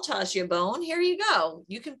 sure, I'll toss you a bone. Here you go.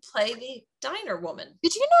 You can play the diner woman.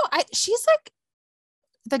 Did you know she's like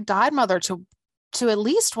the godmother to to at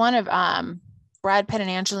least one of Brad Pitt and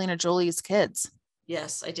Angelina Jolie's kids.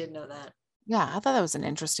 Yes, I did know that. Yeah, I thought that was an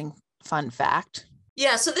interesting, fun fact.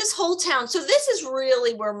 Yeah, so this whole town, so this is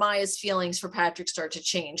really where Maya's feelings for Patrick start to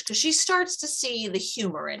change, because she starts to see the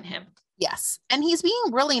humor in him. Yes. And he's being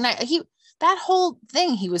really nice. That whole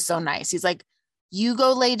thing, he was so nice. He's like, you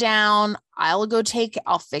go lay down. I'll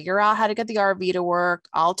figure out how to get the RV to work.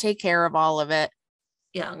 I'll take care of all of it.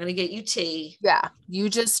 Yeah, I'm going to get you tea. Yeah. You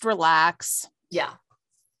just relax. Yeah.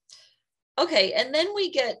 Okay. And then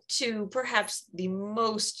we get to perhaps the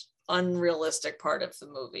most unrealistic part of the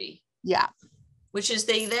movie. Yeah. Which is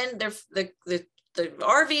the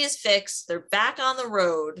RV is fixed. They're back on the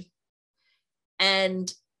road.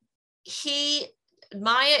 And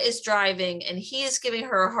Maya is driving and he is giving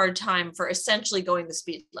her a hard time for essentially going the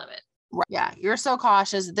speed limit. Right. Yeah. You're so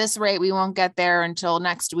cautious. At this rate, we won't get there until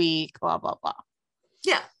next week, blah, blah, blah.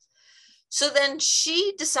 Yeah. So then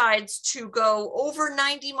she decides to go over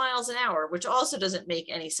 90 miles an hour, which also doesn't make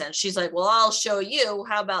any sense. She's like, well, I'll show you.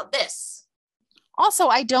 How about this? Also,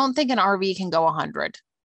 I don't think an RV can go 100.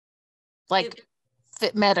 Like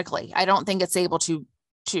fit medically. I don't think it's able to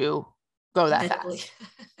go that medically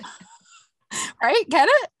fast. Right? Get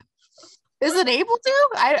it? Is it able to?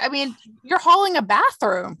 I mean, you're hauling a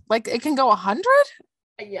bathroom. Like it can go 100?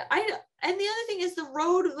 Yeah. And the other thing is the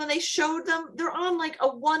road, when they showed them, they're on like a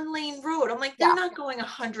 1-lane road. I'm like, they're not going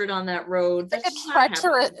 100 on that road. Like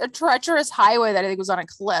a treacherous highway that I think was on a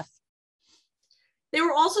cliff. They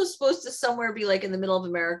were also supposed to somewhere be like in the middle of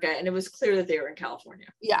America, and it was clear that they were in California.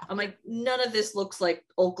 Yeah. I'm like, none of this looks like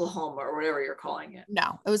Oklahoma or whatever you're calling it.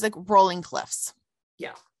 No, it was like rolling cliffs.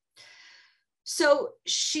 Yeah. So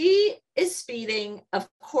she is speeding. Of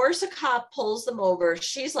course, a cop pulls them over.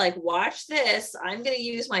 She's like, watch this. I'm going to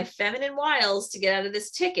use my feminine wiles to get out of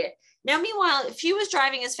this ticket. Now, meanwhile, if she was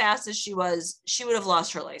driving as fast as she was, she would have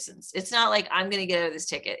lost her license. It's not like I'm going to get out of this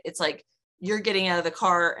ticket. It's like, you're getting out of the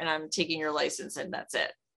car and I'm taking your license and that's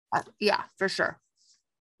it. Yeah, for sure.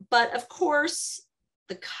 But of course,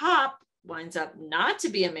 the cop winds up not to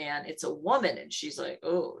be a man. It's a woman. And she's like,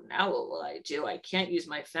 oh, now what will I do? I can't use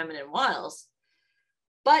my feminine wiles.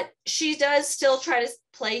 But she does still try to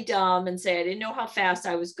play dumb and say, I didn't know how fast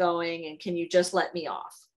I was going. And can you just let me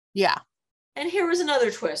off? Yeah. And here was another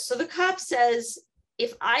twist. So the cop says,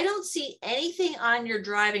 if I don't see anything on your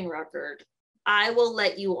driving record, I will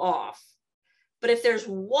let you off. But if there's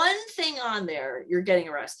one thing on there, you're getting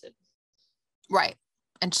arrested. Right.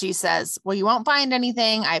 And she says, well, you won't find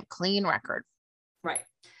anything. I have clean record. Right.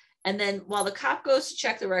 And then while the cop goes to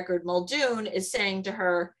check the record, Muldoon is saying to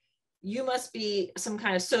her, you must be some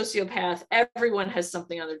kind of sociopath. Everyone has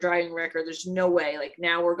something on their driving record. There's no way. Like,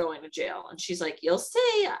 now we're going to jail. And she's like, you'll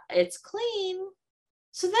see, it's clean.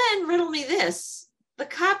 So then riddle me this. The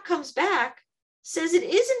cop comes back, says it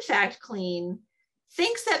is in fact clean,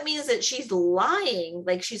 thinks that means that she's lying,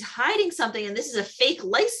 like she's hiding something, and this is a fake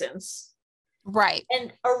license. Right.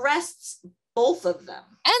 And arrests both of them.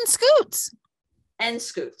 And Scoots.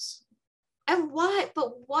 And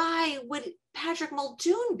why would Patrick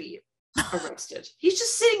Muldoon be arrested? He's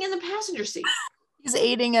just sitting in the passenger seat. He's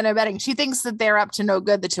aiding and abetting. She thinks that they're up to no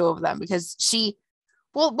good, the two of them, because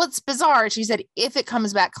what's bizarre, she said, if it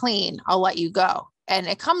comes back clean, I'll let you go. And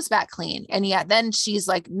it comes back clean. And yet then she's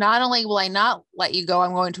like, not only will I not let you go,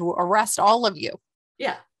 I'm going to arrest all of you.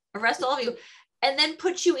 Yeah, arrest all of you. And then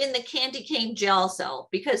put you in the candy cane jail cell,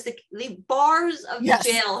 because the bars of the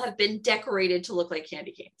jail have been decorated to look like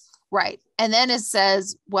candy canes. Right. And then it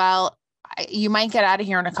says, well, you might get out of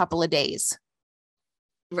here in a couple of days.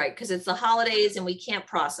 Right. Because it's the holidays and we can't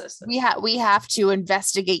process them. We have to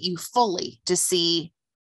investigate you fully to see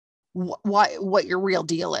what your real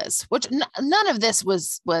deal is, which none of this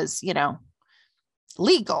was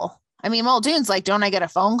legal. I mean, Muldoon's like, don't I get a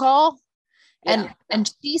phone call? Yeah.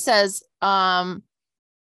 And she says, come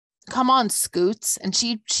on, Scoots. And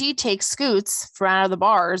she takes Scoots from out of the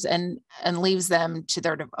bars and leaves them to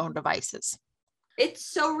their own devices. It's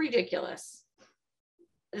so ridiculous.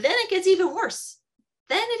 Then it gets even worse.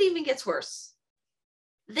 Then it even gets worse.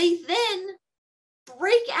 They then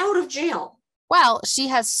break out of jail. Well, she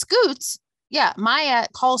has Scoots. Yeah, Maya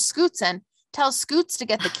calls Scoots and tells Scoots to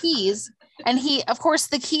get the keys. And of course,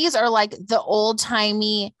 the keys are like the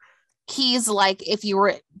old-timey keys, like if you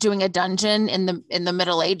were doing a dungeon in the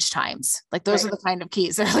Middle Age times. Like those are the kind of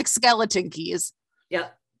keys. They're like skeleton keys. Yeah.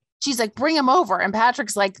 She's like, bring him over. And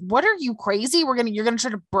Patrick's like, what are you, crazy? You're gonna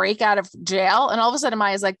try to break out of jail. And all of a sudden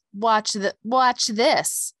Maya's like, watch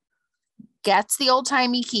this. Gets the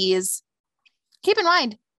old-timey keys. Keep in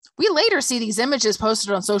mind, we later see these images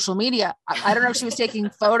posted on social media. I don't know if she was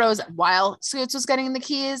taking photos while Scoots was getting the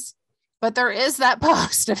keys, but there is that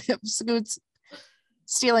post of him, Scoots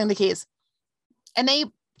stealing the keys. And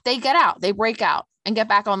they get out, they break out and get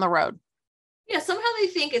back on the road. Yeah, somehow they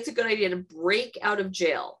think it's a good idea to break out of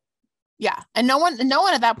jail. Yeah. And no one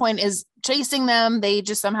at that point is chasing them. They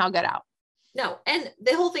just somehow get out. No. And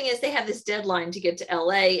the whole thing is they have this deadline to get to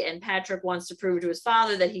LA, and Patrick wants to prove to his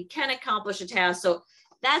father that he can accomplish a task. So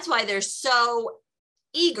that's why they're so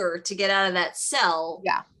eager to get out of that cell.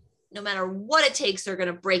 Yeah. No matter what it takes, they're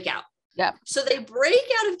going to break out. Yeah. So they break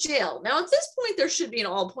out of jail. Now, at this point, there should be an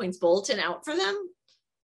all points bulletin out for them,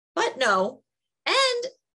 but no.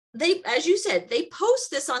 And they, as you said, they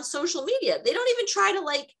post this on social media. They don't even try to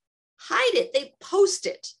like hide it. They post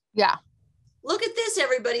it. Yeah. Look at this,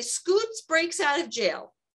 everybody. Scoots breaks out of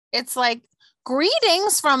jail. It's like,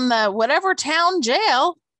 greetings from the whatever town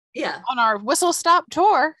jail. Yeah. On our whistle stop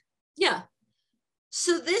tour. Yeah.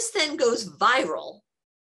 So this then goes viral.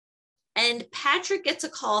 And Patrick gets a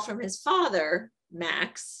call from his father,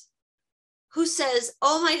 Max, who says,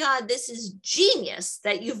 oh my God, this is genius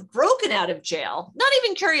that you've broken out of jail. Not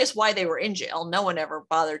even curious why they were in jail. No one ever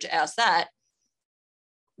bothered to ask that.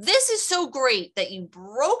 This is so great that you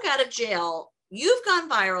broke out of jail. You've gone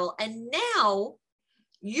viral. And now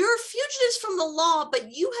you're fugitives from the law,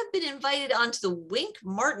 but you have been invited onto the Wink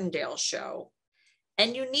Martindale show.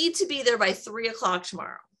 And you need to be there by 3:00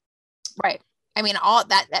 tomorrow. Right. I mean, all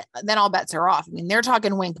that then all bets are off. I mean, they're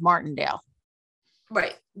talking Wink Martindale.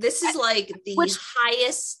 Right. This is like the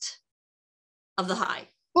highest of the high.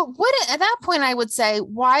 But at that point, I would say,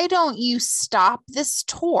 why don't you stop this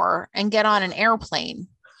tour and get on an airplane?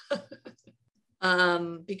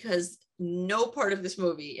 Because no part of this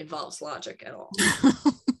movie involves logic at all.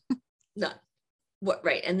 None. What?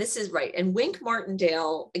 Right. And this is right. And Wink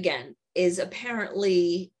Martindale, again, is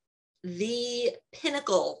apparently the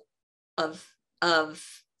pinnacle of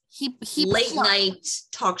he late night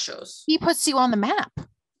talk shows. He puts you on the map.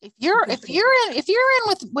 If you're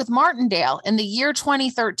in with Martindale in the year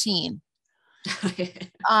 2013,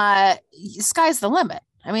 sky's the limit.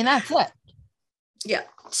 I mean, that's it. Yeah.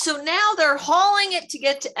 So now they're hauling it to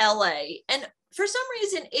get to LA. And for some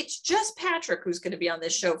reason, it's just Patrick who's going to be on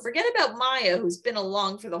this show. Forget about Maya, who's been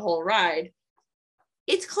along for the whole ride.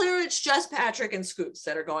 It's clear it's just Patrick and Scoots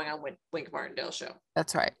that are going on Wink Martindale show.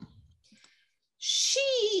 That's right.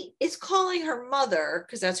 She is calling her mother,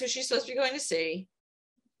 because that's who she's supposed to be going to see,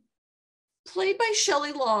 played by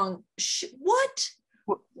Shelley Long.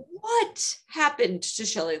 What happened to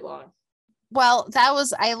Shelley Long? Well,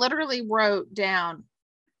 I literally wrote down,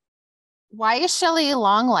 why is Shelley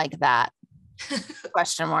Long like that?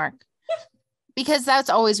 Question mark. Because that's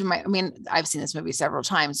always been I've seen this movie several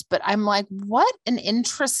times, but I'm like, what an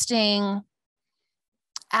interesting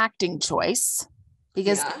acting choice.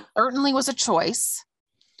 Because it certainly was a choice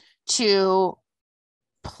to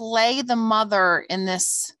play the mother in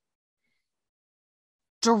this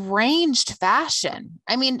deranged fashion.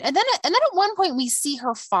 I mean, and then at one point we see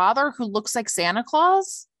her father who looks like Santa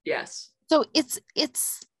Claus. Yes. So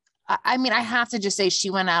I mean, I have to just say she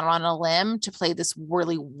went out on a limb to play this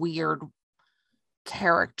really weird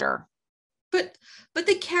character. But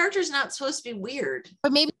the character's not supposed to be weird.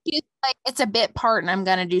 But maybe she's like, it's a bit part and I'm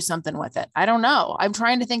going to do something with it. I don't know. I'm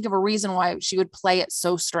trying to think of a reason why she would play it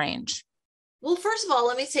so strange. Well, first of all,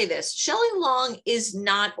 let me say this. Shelley Long is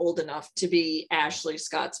not old enough to be Ashley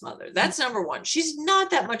Scott's mother. That's number one. She's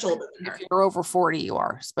not that much older than her. If you're over 40, you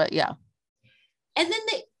are. But yeah. And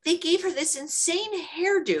then they gave her this insane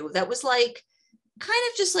hairdo that was like kind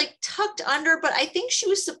of just like tucked under, but I think she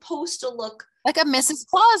was supposed to look like a Mrs.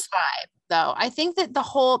 Claus vibe, though. I think that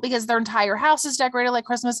because their entire house is decorated like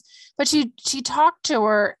Christmas, but she talked to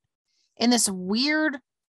her in this weird,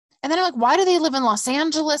 and then I'm like, why do they live in Los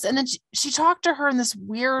Angeles? And then she talked to her in this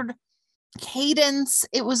weird cadence.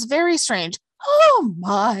 It was very strange. Oh,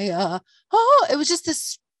 Maya. Oh, it was just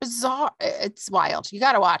this bizarre. It's wild. You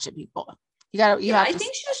got to watch it, people. I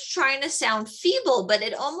think she was trying to sound feeble, but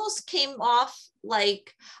it almost came off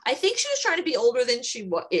like, I think she was trying to be older than she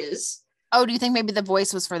is. Oh, do you think maybe the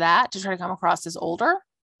voice was for that, to try to come across as older?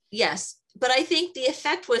 Yes. But I think the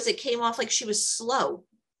effect was it came off like she was slow.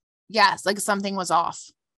 Yes. Like something was off.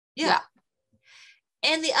 Yeah.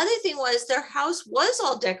 And the other thing was their house was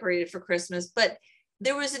all decorated for Christmas, but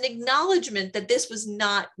there was an acknowledgement that this was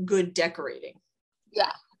not good decorating.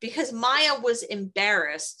 Yeah. Because Maya was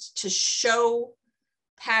embarrassed to show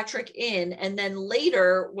Patrick in. And then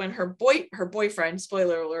later when her boyfriend,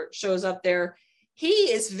 spoiler alert, shows up there,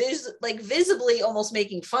 he is visibly almost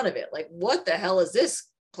making fun of it. Like, what the hell is this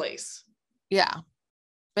place? Yeah.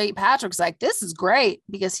 But Patrick's like, this is great,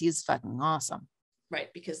 because he's fucking awesome. Right.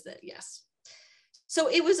 Because yes. So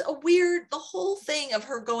it was a weird, the whole thing of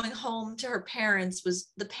her going home to her parents was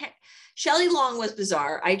Shelley Long was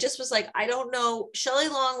bizarre. I just was like, I don't know. Shelley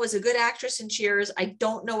Long was a good actress in Cheers. I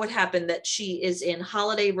don't know what happened that she is in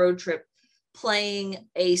Holiday Road Trip playing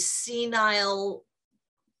a senile.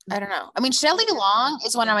 I don't know. I mean, Shelley Long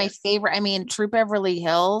is one of my favorite. I mean, True Beverly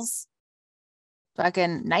Hills,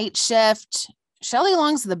 fucking Night Shift. Shelley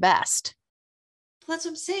Long's the best. That's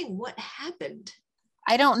what I'm saying. What happened?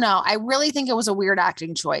 I don't know. I really think it was a weird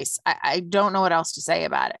acting choice. I don't know what else to say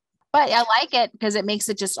about it, but I like it because it makes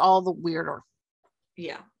it just all the weirder.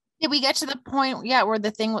 Yeah. Did we get to the point? Yeah. Where the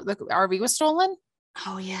thing with the RV was stolen?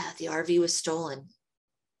 Oh yeah. The RV was stolen.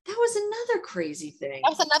 That was another crazy thing.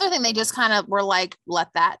 That was another thing. They just kind of were like, let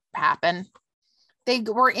that happen. They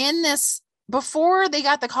were in this before they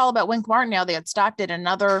got the call about Wink Martindale. They had stopped at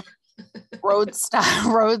another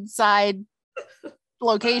roadside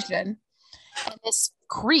location. And this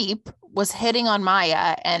creep was hitting on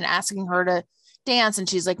Maya and asking her to dance. And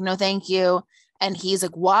she's like, no, thank you. And he's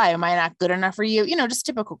like, why? Am I not good enough for you? You know, just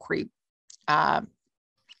typical creep,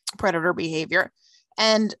 predator behavior.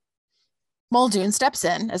 And Muldoon steps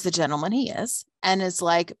in as the gentleman he is and is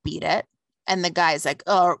like, beat it. And the guy's like,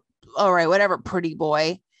 oh, all right, whatever, pretty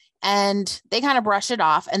boy. And they kind of brush it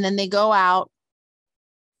off. And then they go out.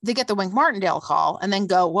 They get the Wink Martindale call and then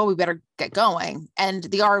go, well, we better get going. And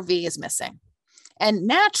the RV is missing. And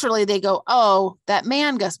naturally they go, oh, that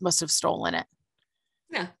man must have stolen it.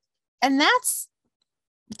 Yeah. And that's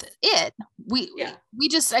it.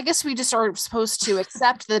 I guess we just are supposed to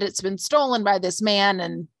accept that it's been stolen by this man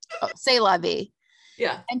and say la vie.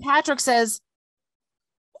 Yeah. And Patrick says,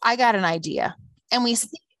 I got an idea. And we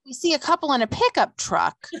see a couple in a pickup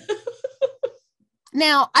truck.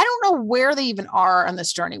 Now, I don't know where they even are on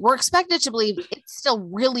this journey. We're expected to believe it's still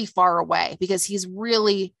really far away because he's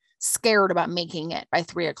really scared about making it by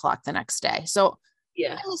 3:00 the next day. So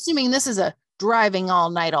yeah, I'm assuming this is a driving all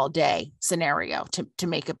night, all day scenario to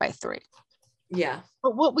make it by 3. Yeah.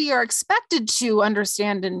 But what we are expected to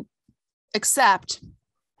understand and accept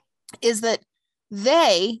is that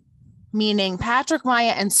they, meaning Patrick,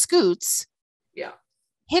 Maya, and Scoots, yeah,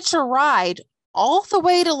 hitch a ride all the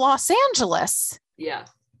way to Los Angeles. Yeah.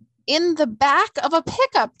 In the back of a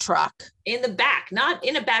pickup truck. In the back, not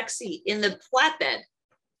in a back seat, in the flatbed.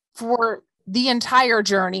 For the entire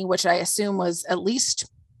journey, which I assume was at least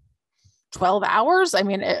 12 hours. I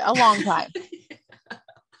mean, a long time.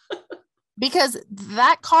 Because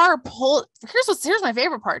that car here's my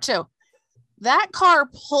favorite part too. That car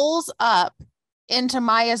pulls up into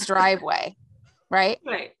Maya's driveway, right?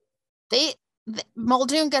 Right.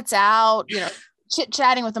 Muldoon gets out, you know,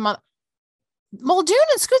 chit-chatting with the mother. Muldoon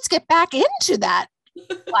and Scoots get back into that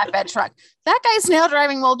flatbed truck. That guy's now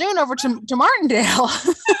driving Muldoon over to Martindale.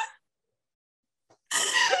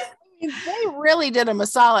 They really did him a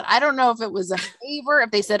solid. I don't know if it was a favor,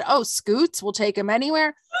 if they said, oh, Scoots, we'll take him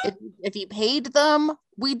anywhere. If he paid them,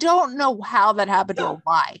 we don't know how that happened or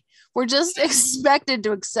why. We're just expected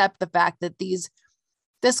to accept the fact that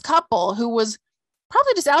this couple who was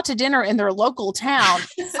probably just out to dinner in their local town,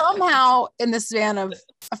 somehow in the span of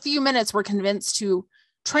a few minutes were convinced to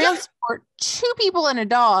transport 2 people and a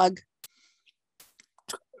dog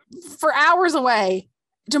for hours away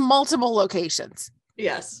to multiple locations.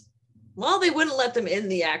 Yes. Well, they wouldn't let them in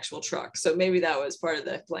the actual truck, so maybe that was part of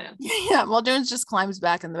the plan. Yeah, Muldoon just climbs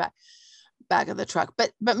back in the back of the truck.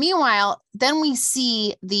 But meanwhile, then we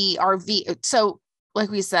see the RV. So, like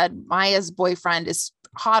we said, Maya's boyfriend is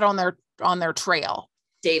hot on their trail.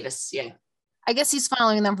 Davis, yeah. I guess he's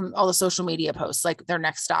following them from all the social media posts, like their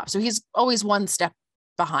next stop. So he's always one step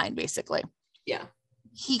behind, basically. Yeah.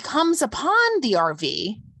 He comes upon the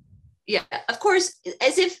RV. Yeah, of course,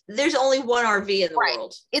 as if there's only one RV in the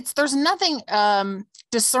world. There's nothing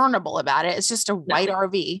discernible about it. It's just a white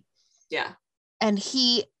RV. Yeah. And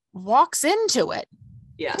he walks into it.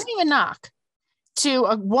 Yeah. Doesn't even knock. To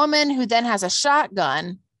a woman who then has a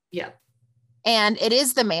shotgun. Yeah. And it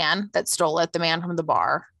is the man that stole it, the man from the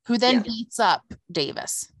bar, who then beats up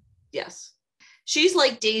Davis. Yes. She's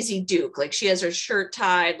like Daisy Duke. Like she has her shirt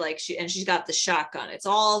tied, and she's got the shotgun. It's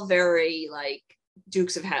all very like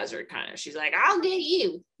Dukes of Hazzard kind of. She's like, I'll get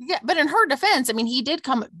you. Yeah, but in her defense, I mean, he did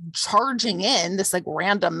come charging in, this like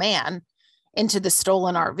random man, into the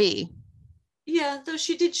stolen RV. Yeah, though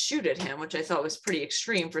she did shoot at him, which I thought was pretty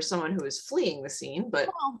extreme for someone who was fleeing the scene, but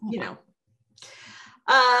you know.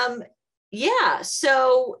 Yeah,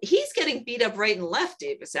 so he's getting beat up right and left,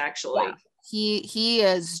 Davis, actually. Yeah. He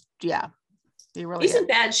is, yeah. He's in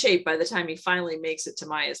bad shape by the time he finally makes it to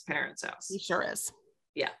Maya's parents' house. He sure is.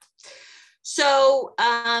 Yeah. So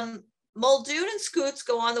Muldoon and Scoots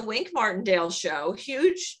go on the Wink Martindale show.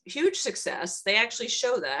 Huge success. They actually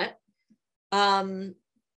show that.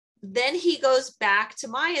 Then he goes back to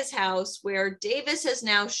Maya's house where Davis has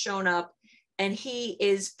now shown up and he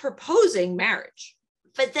is proposing marriage.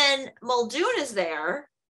 But then Muldoon is there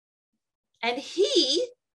and he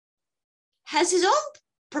has his own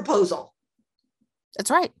proposal.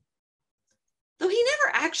 That's right. Though he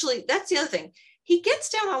never actually, that's the other thing. He gets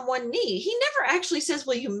down on one knee. He never actually says,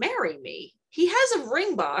 will you marry me? He has a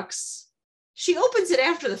ring box. She opens it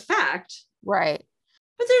after the fact. Right.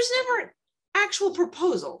 But there's never an actual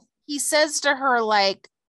proposal. He says to her, like,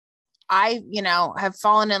 I, have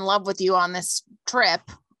fallen in love with you on this trip.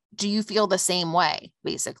 Do you feel the same way?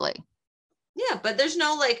 Basically. Yeah, but there's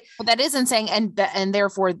no like. But that isn't saying, and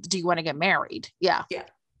therefore, do you want to get married? Yeah. Yeah.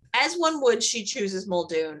 As one would, she chooses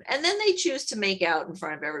Muldoon, and then they choose to make out in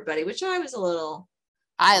front of everybody, which I was a little.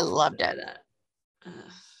 I loved it.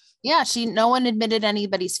 Yeah, no one admitted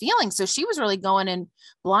anybody's feelings, so she was really going in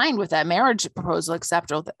blind with that marriage proposal,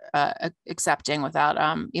 accepting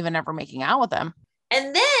without even ever making out with them.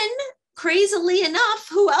 And then, crazily enough,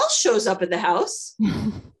 who else shows up at the house?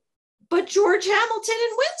 But George Hamilton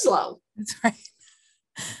and Winslow. That's right.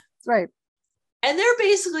 That's right. And they're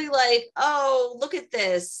basically like, oh, look at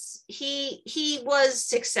this. He was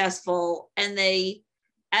successful. And they,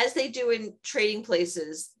 as they do in trading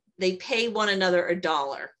places, they pay one another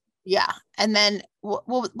 $1. Yeah. And then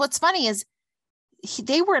what's funny is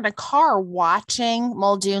they were in a car watching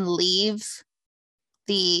Muldoon leave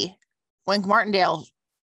the Wink Martindale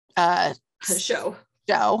show,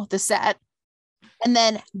 the set, and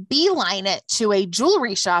then beeline it to a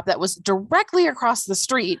jewelry shop that was directly across the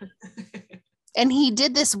street. And he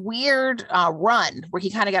did this weird run where he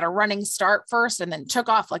kind of got a running start first and then took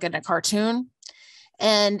off like in a cartoon.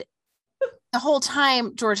 And the whole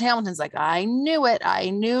time, George Hamilton's like, I knew it. I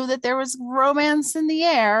knew that there was romance in the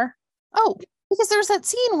air. Oh, because there's that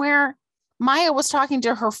scene where Maya was talking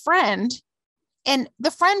to her friend and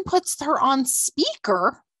the friend puts her on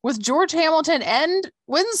speaker with George Hamilton and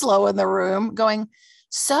Winslow in the room going,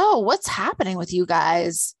 so what's happening with you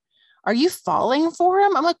guys? Are you falling for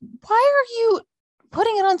him? I'm like, why are you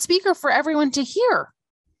putting it on speaker for everyone to hear?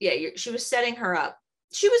 Yeah, she was setting her up.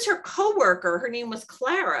 She was her coworker. Her name was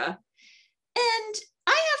Clara. And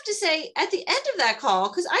I have to say, at the end of that call,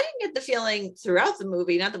 because I didn't get the feeling throughout the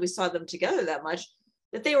movie, not that we saw them together that much,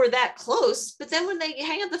 that they were that close. But then when they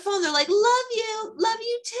hang up the phone, they're like, love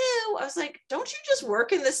you too. I was like, don't you just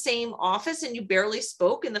work in the same office and you barely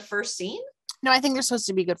spoke in the first scene? No, I think they're supposed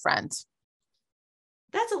to be good friends.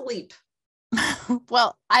 That's a leap.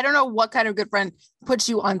 Well, I don't know what kind of good friend puts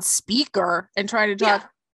you on speaker and trying to talk. Yeah.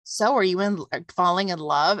 So are you falling in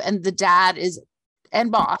love? And the dad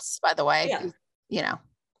and boss, by the way,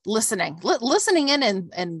 listening in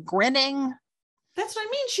and grinning. That's what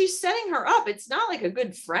I mean. She's setting her up. It's not like a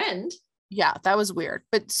good friend. Yeah, that was weird.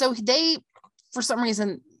 But so for some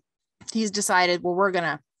reason, he's decided, well, we're going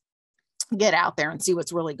to get out there and see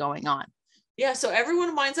what's really going on. Yeah, so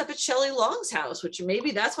everyone winds up at Shelley Long's house, which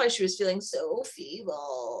maybe that's why she was feeling so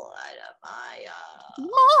feeble.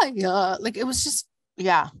 Maya. Like it was just,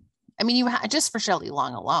 yeah. I mean, just for Shelley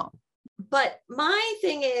Long alone. But my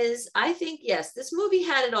thing is, I think, yes, this movie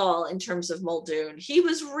had it all in terms of Muldoon. He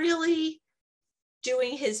was really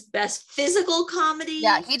doing his best physical comedy.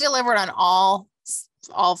 Yeah, he delivered on all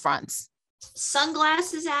fronts.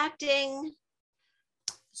 Sunglasses acting,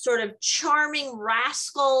 sort of charming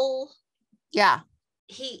rascal. Yeah.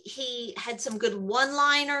 He had some good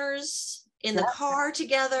one-liners in the car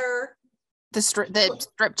together. The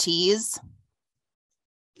strip tease.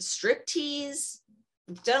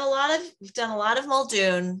 We've done a lot of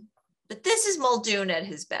Muldoon, but this is Muldoon at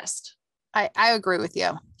his best. I agree with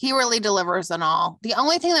you. He really delivers on all. The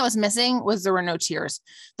only thing that was missing was there were no tears.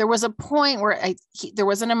 There was a point where there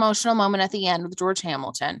was an emotional moment at the end with George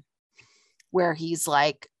Hamilton where he's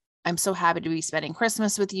like, I'm so happy to be spending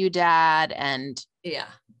Christmas with you, Dad. And yeah,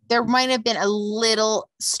 there might have been a little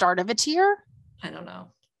start of a tear. I don't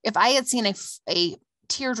know. If I had seen a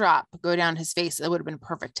teardrop go down his face, it would have been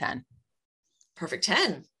perfect 10. Perfect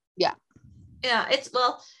 10. Yeah. Yeah.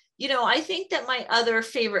 I think that my other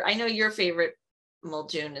favorite, I know your favorite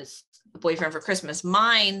Muldoon is The Boyfriend for Christmas.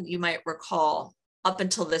 Mine, you might recall, up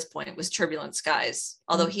until this point was Turbulent Skies,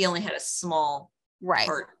 although he only had a small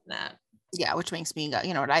part in that. Yeah, which makes me go,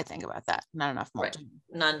 you know what I think about that? Not enough Muldoon.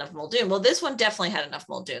 Right. Not enough Muldoon. Well, this one definitely had enough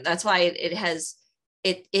Muldoon. That's why it has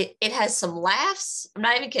some laughs. I'm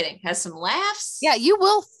not even kidding. It has some laughs. Yeah, you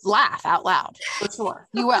will laugh out loud for sure.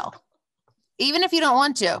 You will. Even if you don't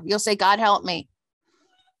want to, you'll say, God help me.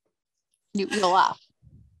 You'll laugh.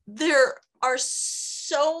 There are so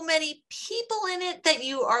so many people in it that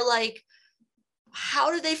you are like,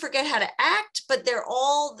 how did they forget how to act? But they're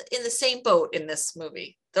all in the same boat in this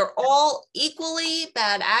movie. They're all equally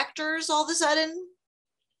bad actors all of a sudden.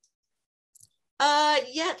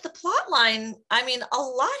 Yet the plot line, I mean, a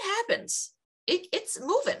lot happens. It's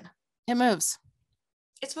moving. It moves.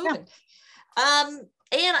 It's moving. Yeah.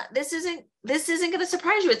 And this isn't going to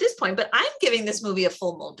surprise you at this point, but I'm giving this movie a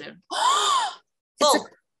full Muldoon.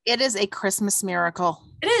 It is a Christmas miracle.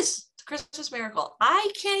 It is a Christmas miracle.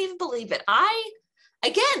 I can't even believe it.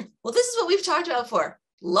 This is what we've talked about before.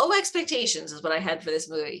 Low expectations is what I had for this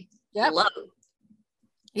movie. Yeah. Low.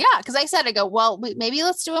 Yeah, because I go, well, maybe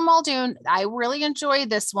let's do a Muldoon. I really enjoyed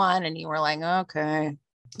this one. And you were like, okay.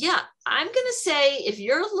 Yeah, I'm going to say if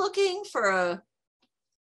you're looking for a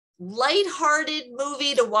lighthearted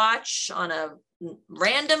movie to watch on a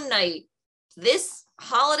random night, this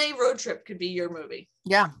holiday road trip could be your movie.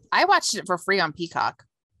 Yeah, I watched it for free on Peacock.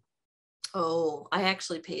 Oh, I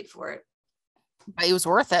actually paid for it. But it was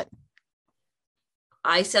worth it.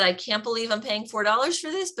 I said, I can't believe I'm paying $4 for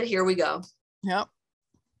this, but here we go. Yep.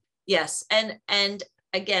 Yes. And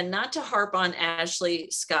again, not to harp on Ashley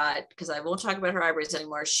Scott, because I won't talk about her eyebrows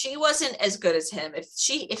anymore. She wasn't as good as him.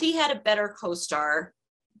 If he had a better co-star,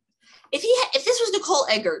 if this was Nicole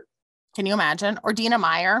Eggert. Can you imagine? Or Dina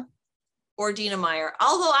Meyer.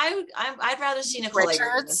 Although I'd rather see Nicole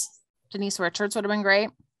Eggert. Denise Richards would have been great.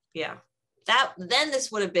 Yeah.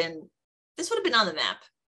 This would have been on the map.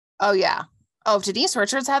 Oh yeah. Oh, if Denise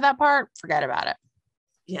Richards had that part, forget about it.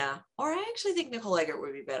 Yeah. Or I actually think Nicole Eggert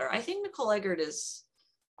would be better. I think Nicole Eggert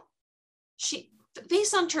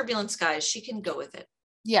based on Turbulent Skies, she can go with it.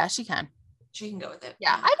 Yeah, she can. She can go with it.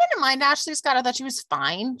 Yeah. I didn't mind Ashley Scott. I thought she was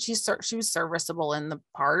fine. She was serviceable in the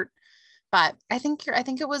part, but I think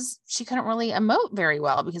it was, she couldn't really emote very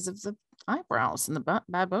well because of the eyebrows and the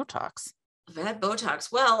bad Botox. Bad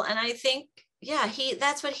Botox. Well, and I think, yeah,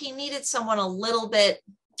 that's what he needed, someone a little bit,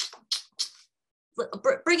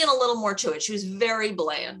 bring in a little more to it. She was very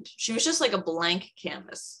bland. She was just like a blank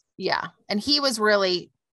canvas. Yeah. And he was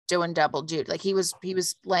really doing double duty. Like he was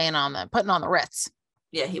putting on the Ritz.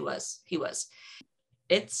 Yeah, he was.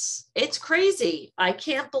 It's crazy. I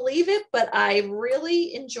can't believe it, but I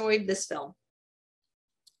really enjoyed this film.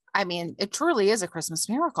 I mean, it truly is a Christmas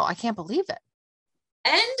miracle. I can't believe it.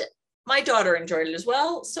 And my daughter enjoyed it as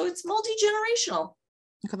well. So it's multi-generational.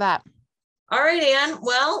 Look at that. All right, Anne.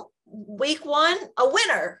 Well, week 1, a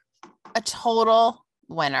winner. A total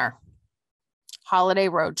winner. Holiday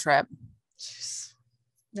road trip. Jeez.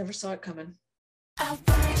 Never saw it coming.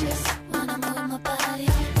 Outrageous.